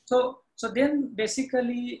 So then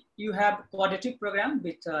basically you have quadratic program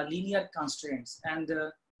with linear constraints, and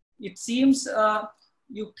it seems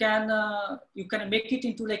you can make it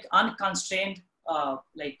into like unconstrained.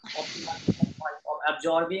 Like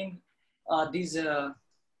absorbing these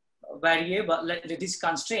variable, like these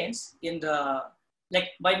constraints in the, like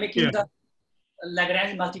by making the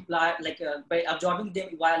Lagrange multiplier, like by absorbing them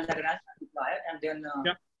via Lagrange multiplier, and then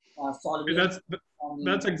solving.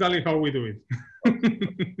 That's exactly how we do it.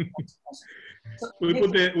 So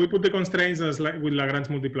we put the constraints as like with Lagrange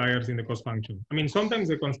multipliers in the cost function. I mean, sometimes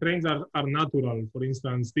the constraints are natural. For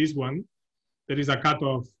instance, this one. There is a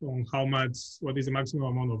cutoff on what is the maximum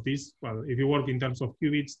amount of this. Well, if you work in terms of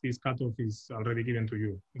qubits, this cutoff is already given to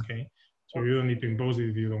you, okay? So you don't need to impose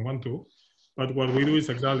it if you don't want to. But what we do is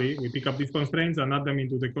exactly, we pick up these constraints and add them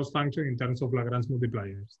into the cost function in terms of Lagrange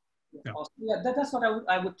multipliers. Yeah, that's what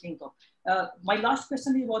I would think of. My last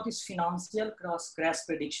question is about this financial crash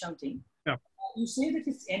prediction thing. Yeah. You say that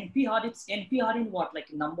it's NP-hard. It's NP-hard in what,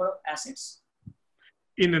 like number of assets?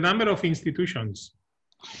 In the number of institutions.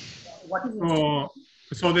 What is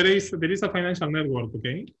so there is a financial network,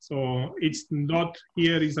 okay? So each dot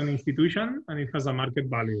here is an institution and it has a market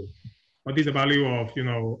value. What is the value of,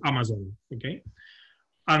 Amazon, okay?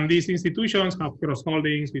 And these institutions have cross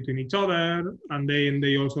holdings between each other, and then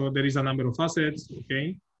they also, there is a number of assets,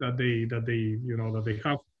 okay, that they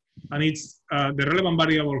have, and it's the relevant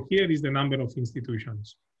variable here is the number of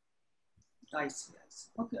institutions. I see.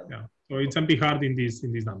 Okay. Yeah. So it's NP hard in this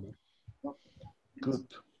number. Good.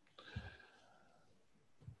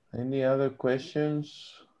 Any other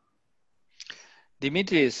questions?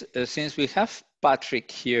 Dimitris, since we have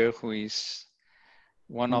Patrick here, who is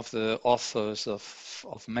one of the authors of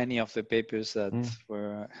many of the papers that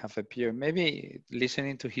have appeared, maybe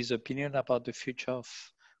listening to his opinion about the future of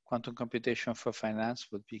quantum computation for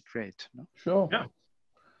finance would be great. No? Sure. Yeah.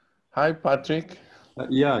 Hi, Patrick.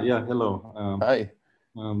 Yeah. Hello. Hi.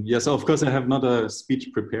 Yes, of course, I have not a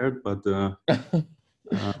speech prepared, but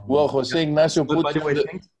well, Jose Ignacio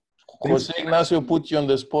put you on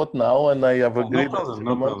the spot now, and I have agreed.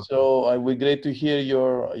 No problem. So it would be great to hear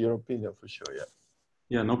your opinion for sure. Yeah.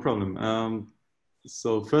 Yeah, no problem.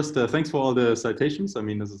 So first, thanks for all the citations. I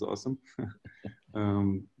mean, this is awesome.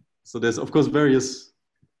 So there's of course various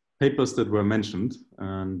papers that were mentioned,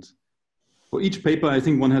 and for each paper, I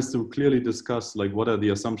think one has to clearly discuss like what are the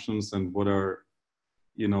assumptions and what do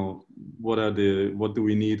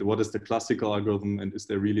we need? What is the classical algorithm, and is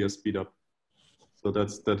there really a speed up? So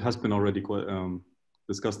that has been already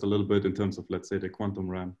discussed a little bit in terms of, let's say, the quantum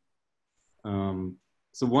RAM.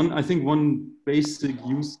 So I think one basic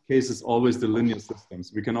use case is always the linear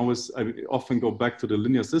systems. We can always, I often go back to the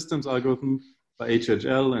linear systems algorithm by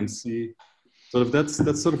HHL and see, sort of that's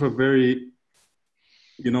sort of a very,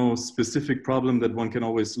 specific problem that one can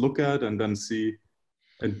always look at and then see,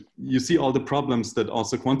 and you see all the problems that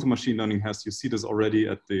also quantum machine learning has. You see this already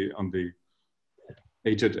on the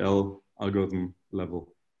HHL algorithm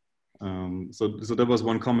level. So that was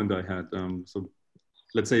one comment I had. So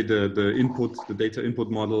let's say the input, the data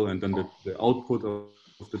input model, and then the output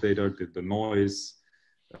of the data, the noise.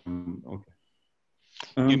 Okay.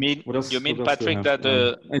 You mean Patrick that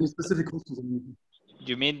any specific questions?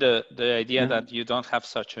 You mean the idea that you don't have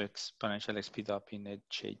such an exponential speed up in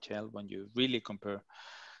HHL when you really compare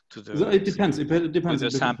to the? It depends. It depends.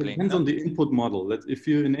 It depends on the input model. That if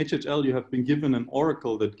you in HHL you have been given an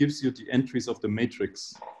oracle that gives you the entries of the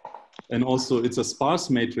matrix, and also it's a sparse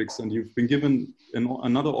matrix, and you've been given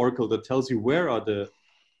another oracle that tells you where are the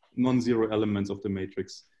non-zero elements of the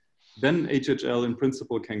matrix, then HHL in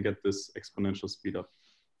principle can get this exponential speed up.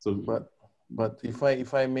 So, but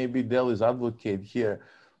if I may be devil's advocate here,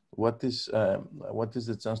 what is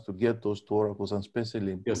the chance to get those two oracles, and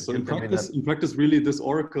especially? Yes. So in practice, really, this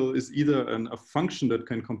oracle is either a function that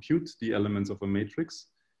can compute the elements of a matrix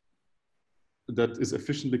that is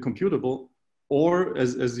efficiently computable, or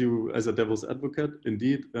as a devil's advocate,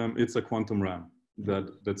 indeed, it's a quantum RAM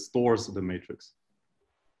that stores the matrix.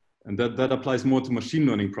 And that applies more to machine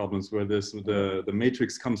learning problems where the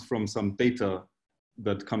matrix comes from some data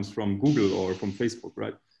that comes from Google or from Facebook,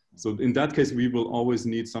 right? So in that case, we will always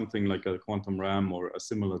need something like a quantum RAM or a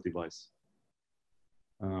similar device.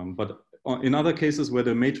 But in other cases where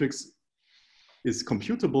the matrix is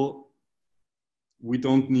computable, we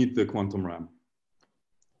don't need the quantum RAM.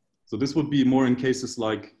 So this would be more in cases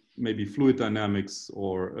like maybe fluid dynamics,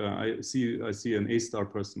 or I see an A-star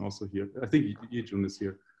person also here. I think Yejun is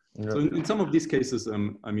here. Yeah. So in some of these cases,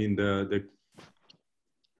 I mean, the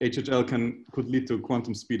HHL could lead to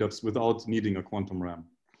quantum speedups without needing a quantum RAM.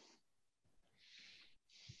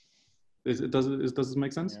 Does it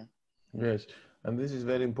make sense? Yeah. Yes, and this is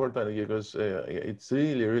very important because it's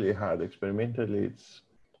really hard experimentally.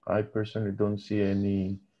 I personally don't see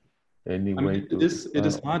any way to. It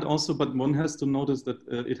is hard also, but one has to notice that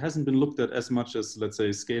it hasn't been looked at as much as, let's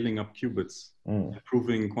say, scaling up qubits,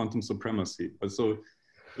 proving quantum supremacy. But so,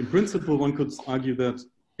 in principle, one could argue that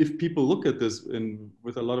if people look at this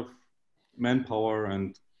with a lot of manpower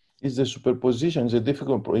and is the superposition is a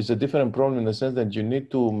different problem in the sense that you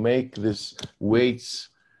need to make these weights,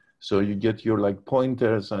 so you get your like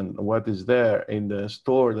pointers and what is there in the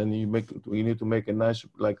store, then you need to make a nice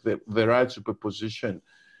the right superposition,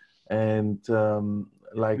 and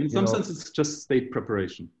like in some sense it's just state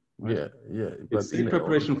preparation. Right? Yeah. It's state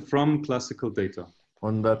preparation from classical data.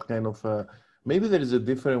 On that kind of maybe there is a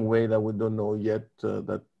different way that we don't know yet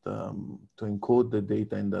to encode the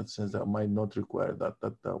data in that sense that might not require that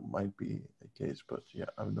might be the case, but yeah,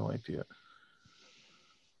 I have no idea.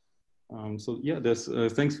 So yeah, there's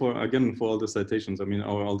thanks for all the citations. I mean,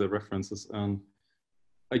 all the references.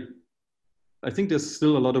 I think there's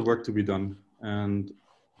still a lot of work to be done, and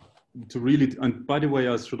by the way,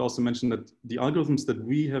 I should also mention that the algorithms that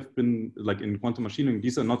we have been like in quantum machine learning,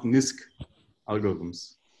 these are not NISQ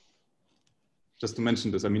algorithms. Just to mention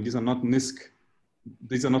this, I mean, these are not NISQ.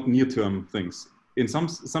 These are not near-term things. In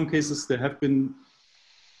some cases, there have been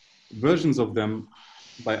versions of them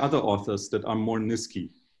by other authors that are more NISQ-y.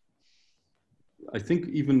 I think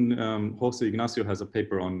even Jose Ignacio has a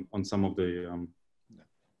paper on some of the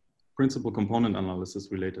principal component analysis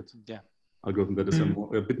related algorithm that is a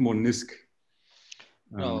bit more NISQ.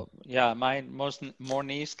 Mine more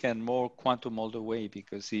NISQ and more quantum all the way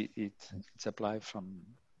because it's applied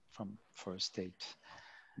for a state.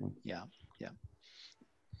 Yeah,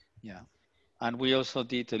 and we also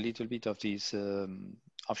did a little bit of this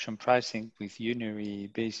option pricing with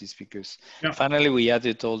unary basis because finally we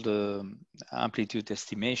added all the amplitude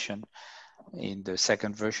estimation in the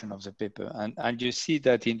second version of the paper, and you see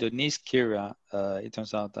that in the NISQ era, it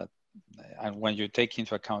turns out that, and when you take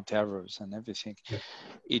into account errors and everything,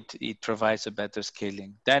 it provides a better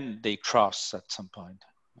scaling. Then they cross at some point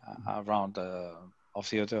around of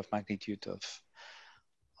the order of magnitude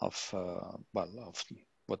of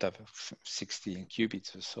whatever 60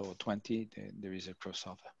 qubits or so, 20. There is a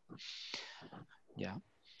crossover. Yeah.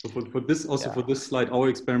 So for this for this slide, our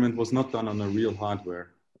experiment was not done on a real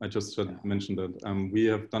hardware. I just should mention that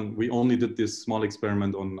we only did this small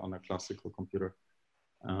experiment on a classical computer.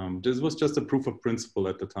 This was just a proof of principle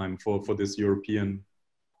at the time for this European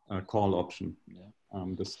call option.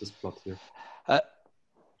 This plot here.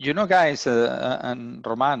 You know, guys, and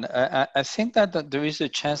Román, I think that there is a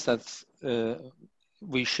chance that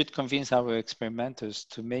we should convince our experimenters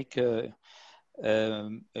to make a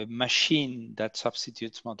machine that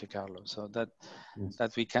substitutes Monte Carlo, so that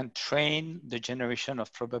that we can train the generation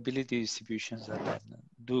of probability distributions that can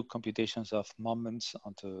do computations of moments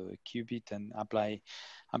onto a qubit and apply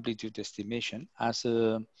amplitude estimation as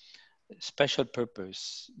a special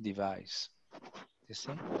purpose device. You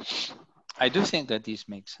see? I do think that this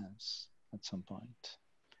makes sense at some point.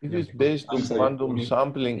 It is based on quantum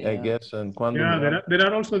sampling, I guess, and quantum. Yeah, there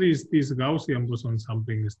are also these Gaussian boson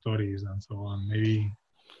sampling stories and so on. Maybe.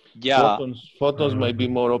 Yeah. Photons might be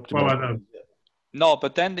more optimal. No,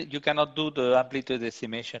 but then you cannot do the amplitude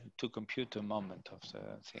estimation to compute the moment of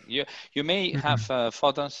the thing. You may have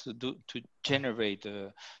photons to generate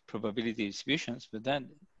probability distributions, but then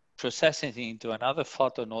processing into another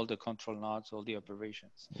photon, all the control nodes, all the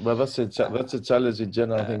operations. But that's a challenge in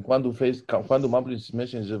general. I think quantum amplitude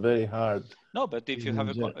estimation is very hard. No, but if you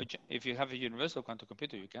have a universal quantum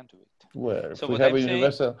computer, you can do it. Well, if we have a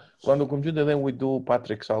universal quantum computer, then we do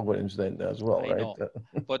Patrick's algorithms then as well, right? Know.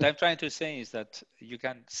 What I'm trying to say is that you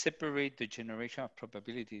can separate the generation of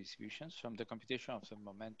probability distributions from the computation of the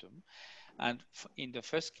momentum. And in the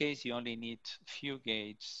first case, you only need few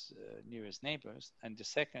gates nearest neighbors. And the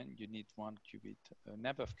second, you need one qubit, a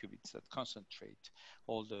number of qubits that concentrate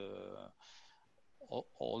all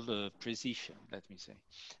the precision, let me say.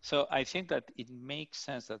 So I think that it makes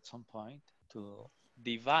sense at some point to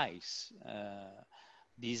design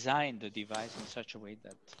the device in such a way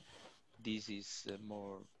that this is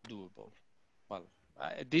more doable. Well,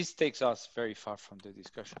 this takes us very far from the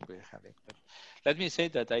discussion we're having, but let me say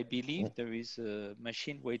that I believe there is a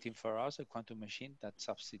machine waiting for us, a quantum machine that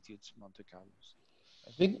substitutes Monte Carlos.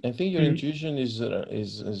 I think your intuition is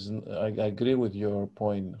I agree with your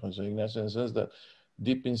point, Jose Ignacio, in the sense that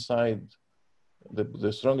deep inside,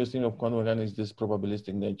 the strongest thing of quantum mechanics is this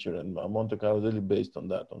probabilistic nature, and Monte Carlo is really based on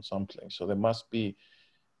that, on sampling. So there must be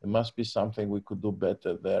something we could do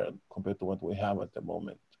better there compared to what we have at the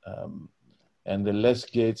moment. And the less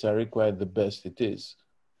gates are required, the best it is.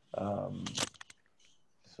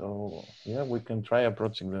 So yeah, we can try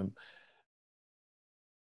approaching them.